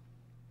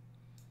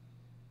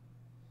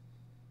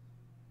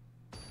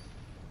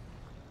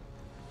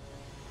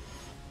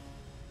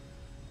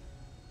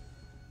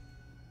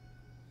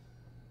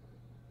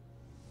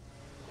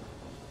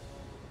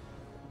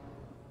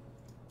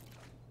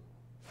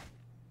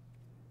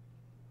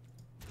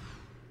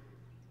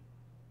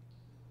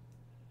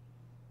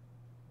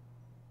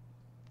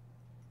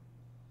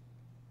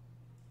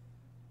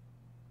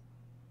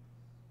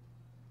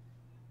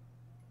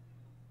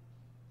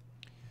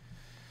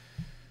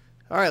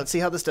 All right, let's see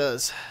how this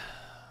does.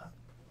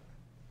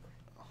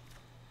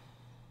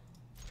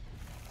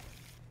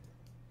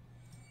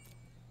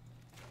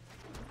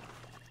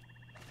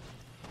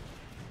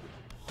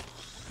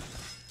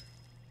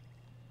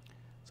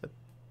 So I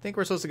think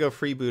we're supposed to go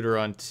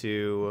Freebooter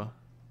onto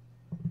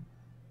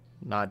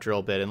not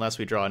Drill Bit unless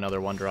we draw another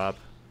 1-drop.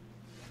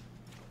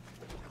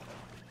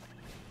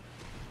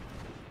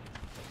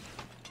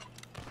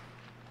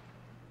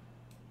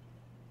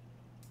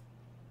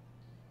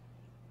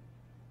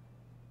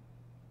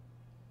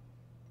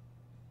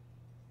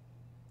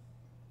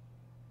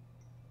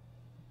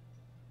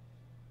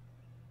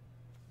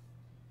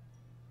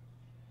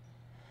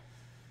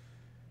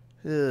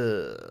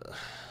 Ugh.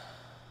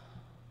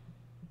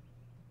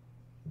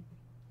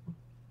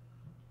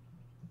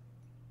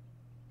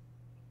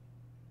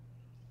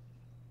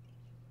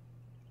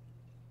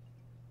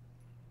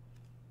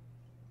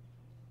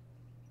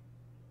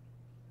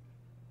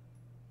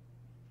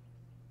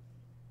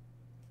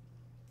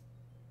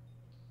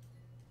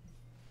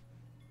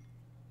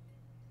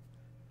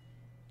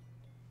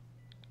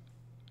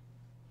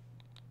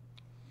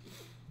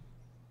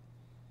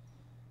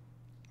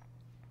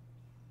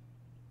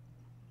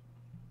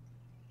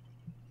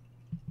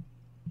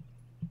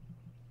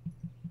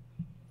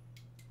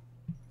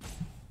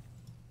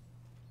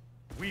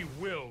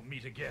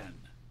 meet again.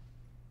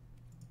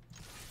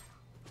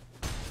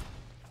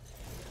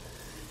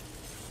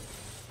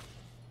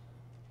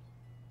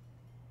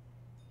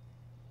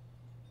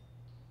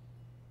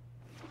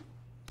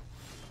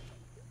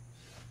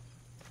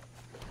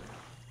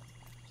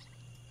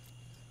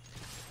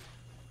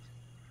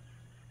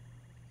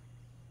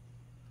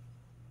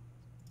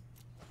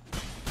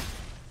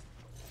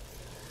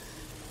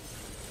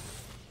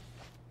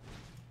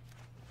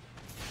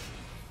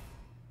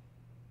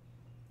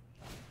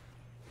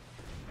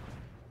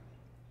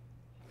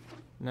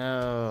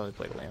 No, they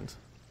played land.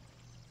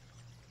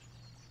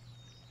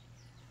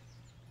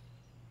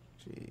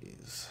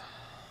 Jeez.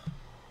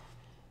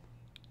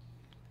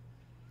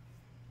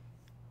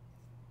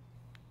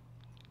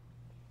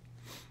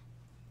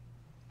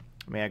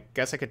 I mean, I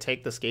guess I could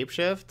take the scape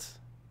shift.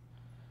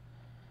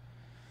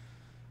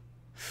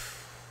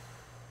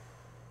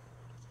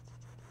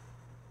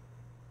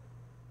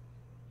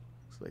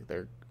 It's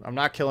like I'm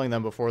not killing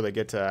them before they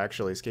get to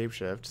actually scape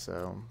shift,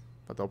 so,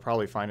 but they'll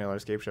probably find another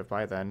scape shift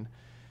by then.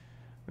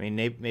 I mean,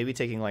 maybe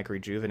taking like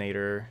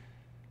Rejuvenator.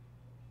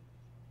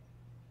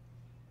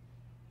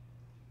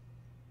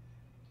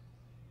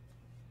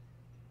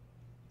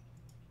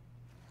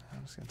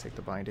 I'm just gonna take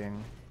the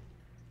binding.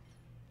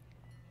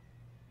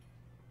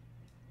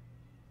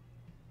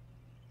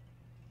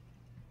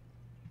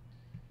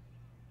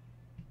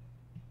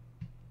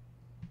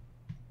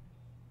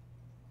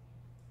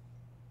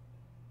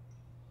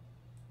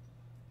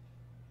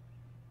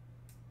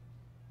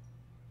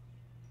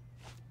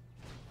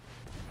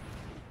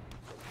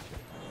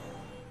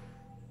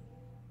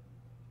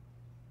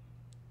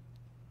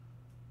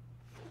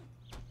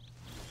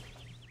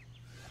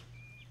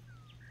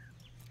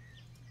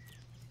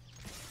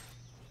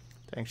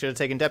 Dang, should have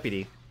taken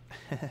Deputy.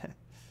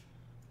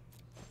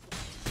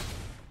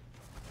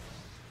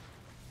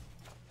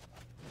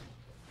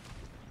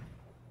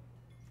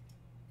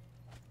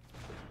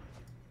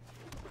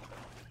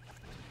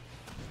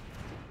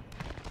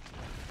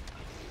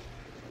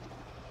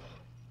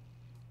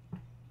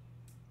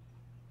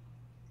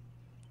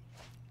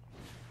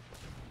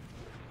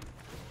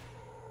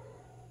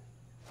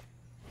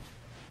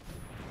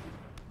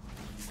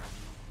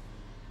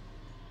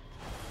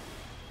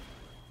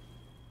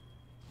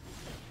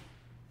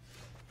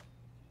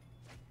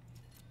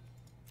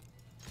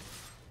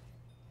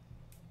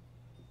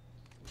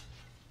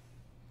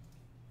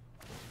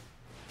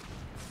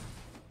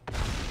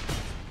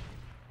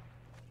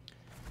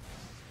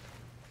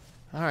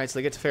 Alright, so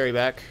they get to ferry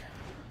back.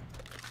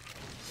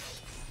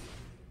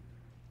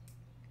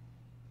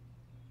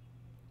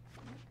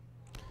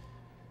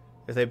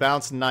 If they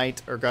bounce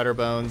Knight or Gutter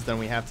Bones, then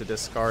we have to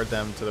discard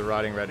them to the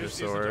Rotting Regisaur.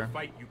 This isn't a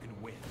fight you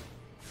can win.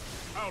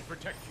 I'll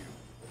protect you.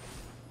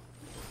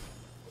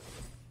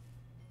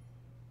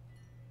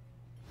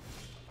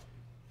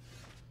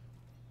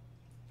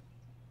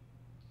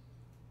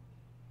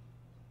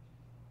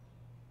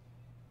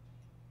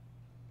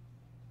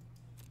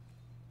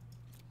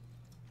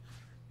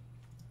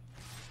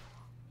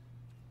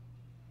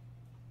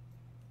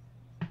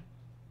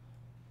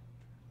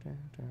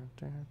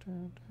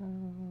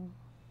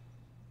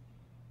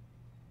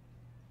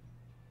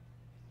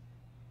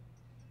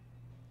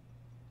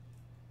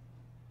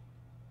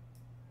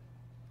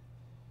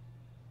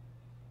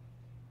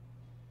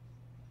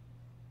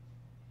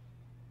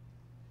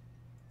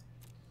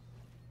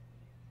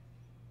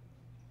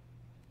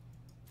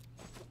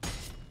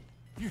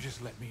 You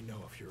just let me know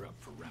if you're up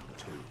for round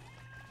 2.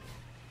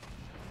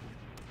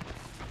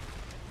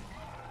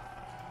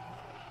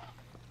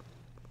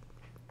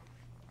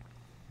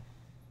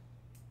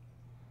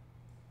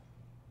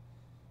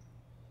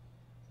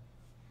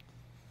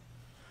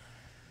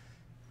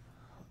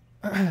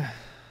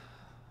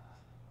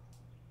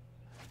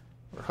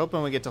 We're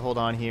hoping we get to hold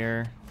on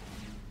here.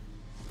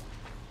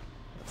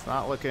 It's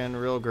not looking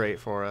real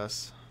great for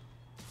us.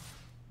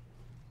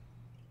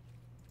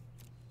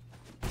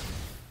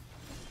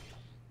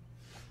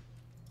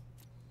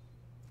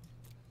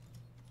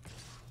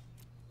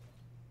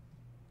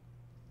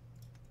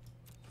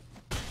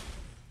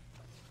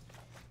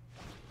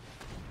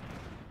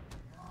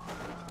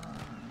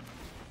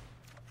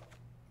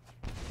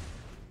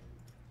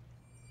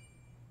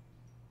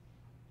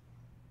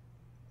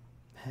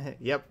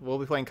 Yep, we'll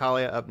be playing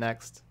Kalia up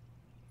next.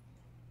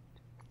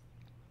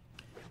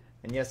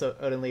 And yes,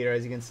 Odin Leader,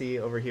 as you can see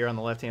over here on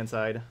the left-hand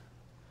side,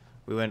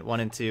 we went 1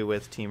 and 2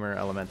 with Teamer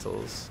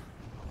Elementals.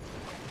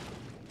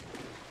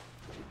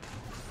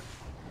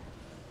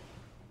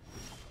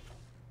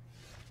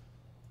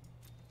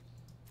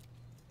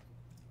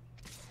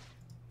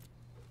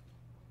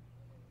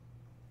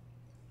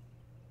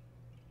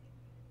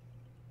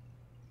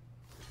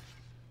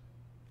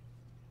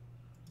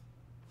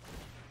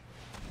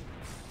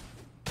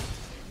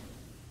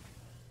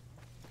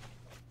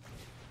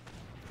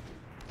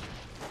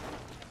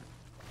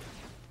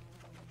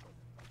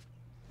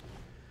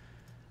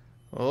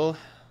 Well,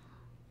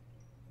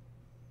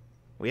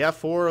 we have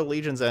 4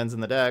 Legion's Ends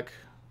in the deck.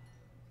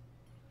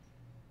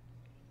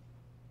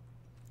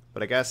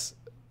 But I guess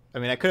I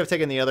mean, I could have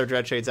taken the other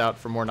Dreadshades out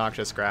for more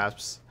Noxious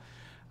Grasps.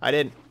 I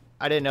didn't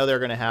know they were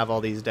going to have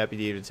all these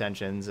Deputy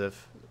Detentions.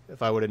 If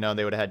I would have known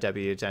they would have had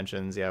Deputy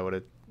Detentions, yeah, I would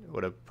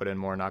have put in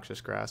more Noxious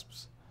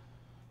Grasps.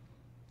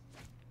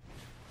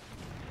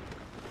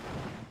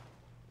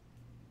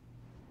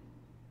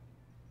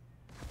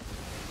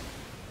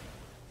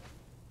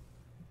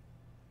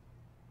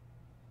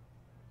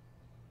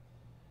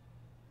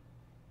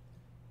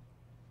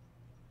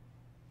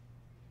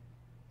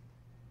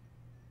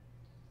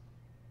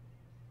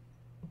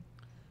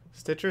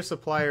 Stitcher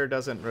Supplier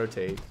doesn't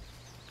rotate.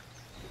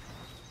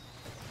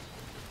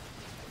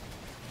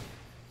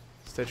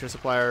 Stitcher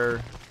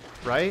Supplier,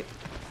 right?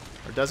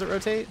 Or does it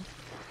rotate?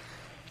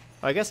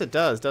 Oh, I guess it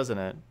does, doesn't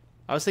it?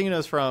 I was thinking it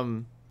was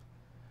from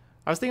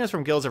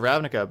Guilds of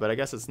Ravnica, but I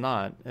guess it's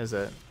not, is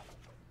it?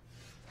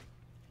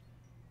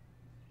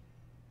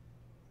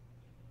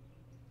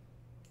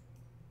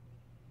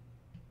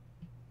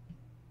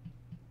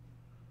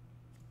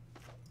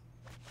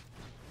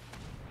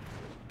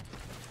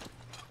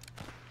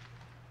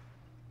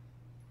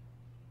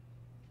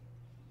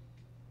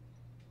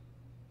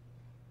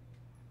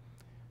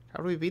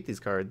 How do we beat these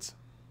cards?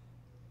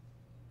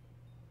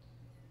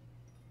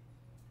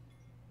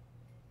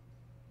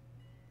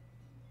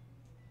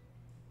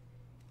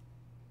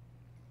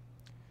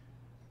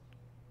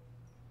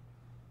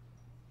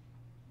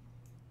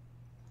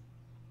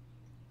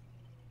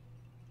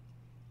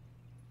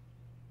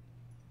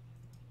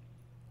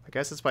 I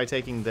guess it's by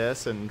taking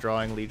this and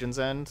drawing Legion's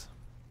End.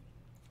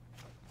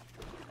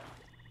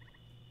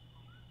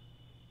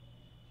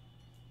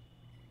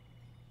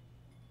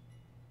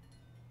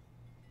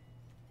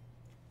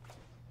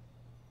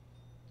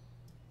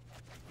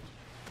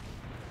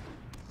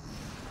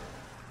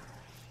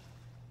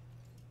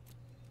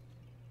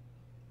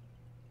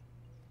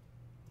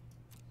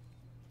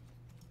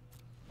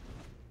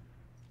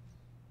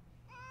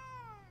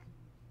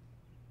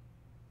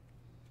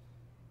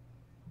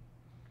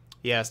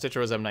 Yeah, Stitcher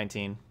was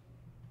M19.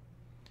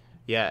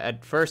 Yeah,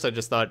 at first I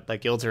just thought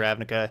like Guilds of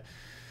Ravnica, but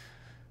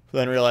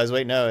then realized,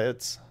 wait, no,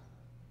 it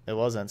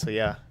wasn't. So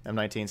yeah,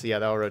 M19. So yeah,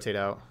 that'll rotate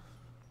out.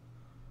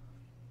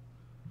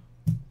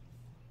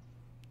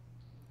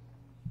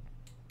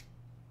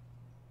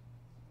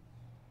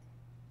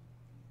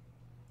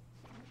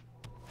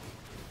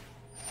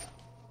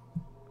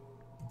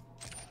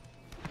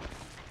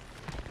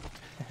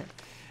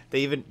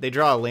 They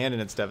draw a land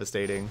and it's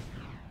devastating.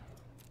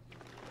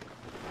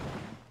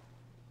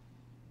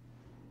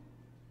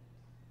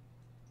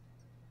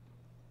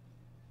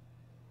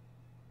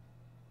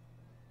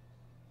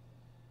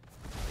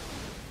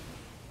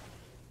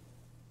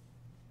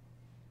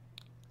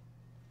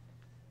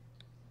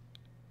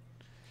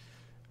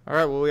 All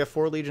right, well, we have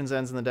 4 Legion's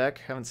Ends in the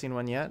deck. Haven't seen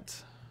one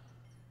yet.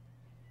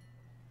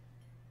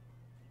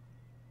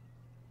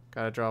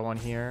 Gotta draw one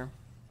here.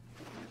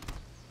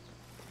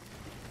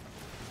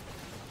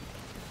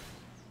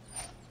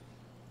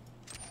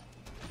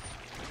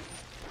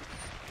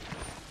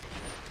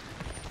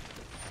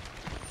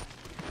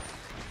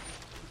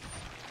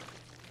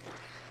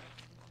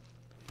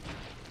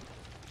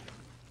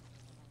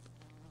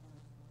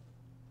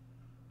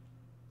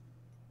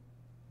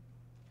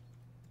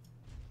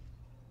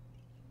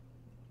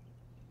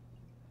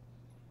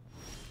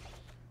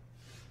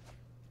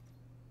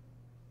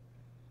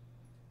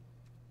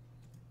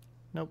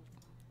 Nope.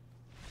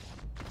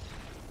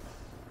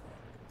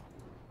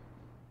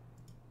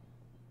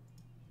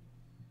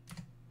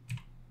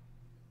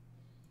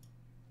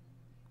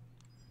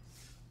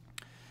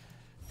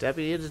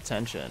 Deputy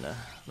Detention.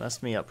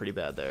 Messed me up pretty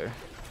bad there.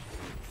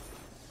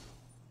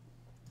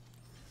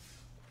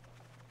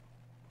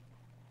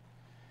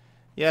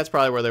 Yeah, that's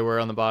probably where they were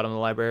on the bottom of the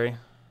library.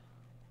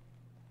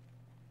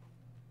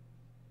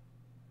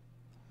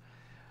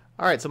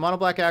 Alright, so mono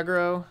black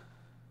aggro.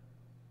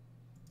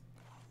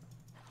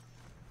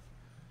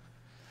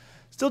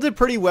 Still did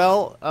pretty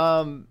well.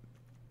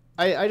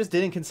 I just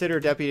didn't consider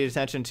Deputy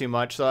Detention too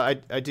much, so I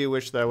do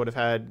wish that I would have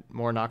had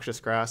more Noxious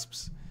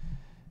Grasps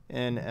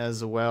in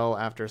as well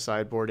after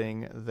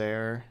sideboarding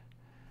there.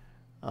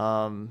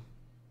 I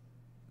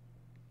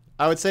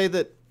would say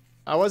that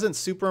I wasn't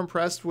super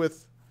impressed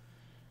with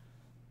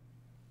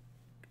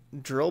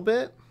Drill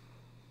Bit.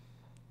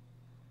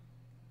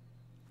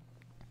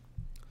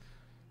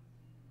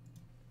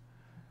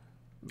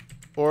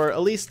 Or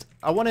at least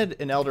I wanted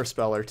an Elder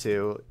Spell or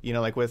two, you know,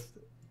 like with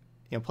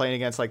playing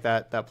against like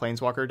that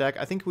Planeswalker deck.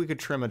 I think we could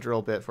trim a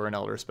Drill Bit for an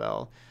Elder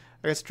Spell.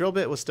 I guess Drill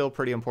Bit was still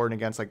pretty important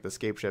against like the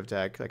Scapeshift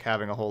deck. Like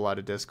having a whole lot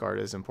of discard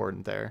is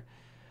important there.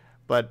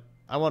 But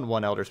I want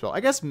one Elder Spell. I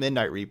guess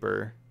Midnight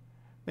Reaper.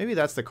 Maybe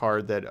that's the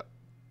card that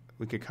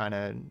we could kind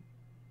of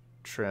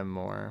trim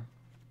more.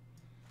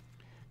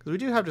 Because we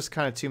do have just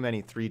kind of too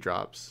many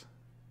 3-drops.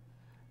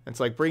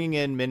 It's like bringing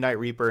in Midnight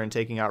Reaper and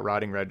taking out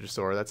Rotting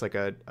Regisaur. That's like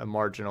a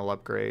marginal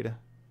upgrade.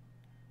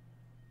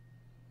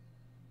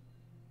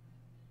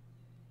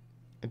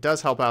 It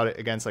does help out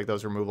against like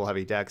those removal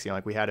heavy decks. You know,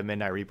 like we had a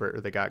Midnight Reaper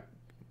that got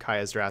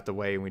Kaya's Wrath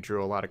away and we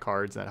drew a lot of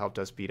cards and that helped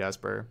us beat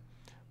Esper.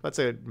 That's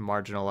a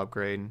marginal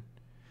upgrade.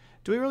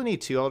 Do we really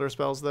need 2 Elder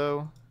Spells,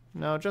 though?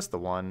 No, just the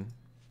 1.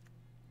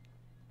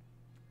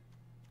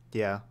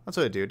 Yeah, that's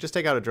what I do. Just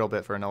take out a Drill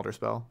Bit for an Elder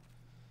Spell.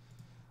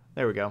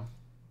 There we go.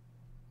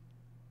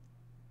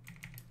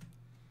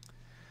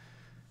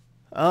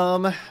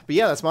 But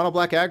yeah, that's Mono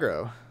Black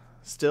Aggro.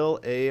 Still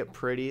a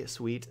pretty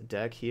sweet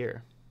deck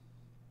here.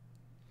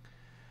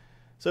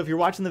 So if you're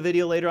watching the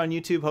video later on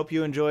YouTube, hope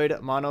you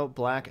enjoyed Mono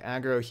Black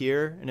Aggro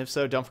here. And if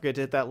so, don't forget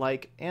to hit that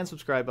like and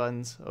subscribe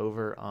buttons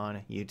over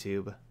on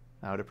YouTube.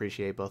 I would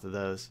appreciate both of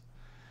those.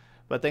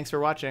 But thanks for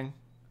watching,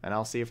 and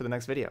I'll see you for the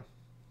next video.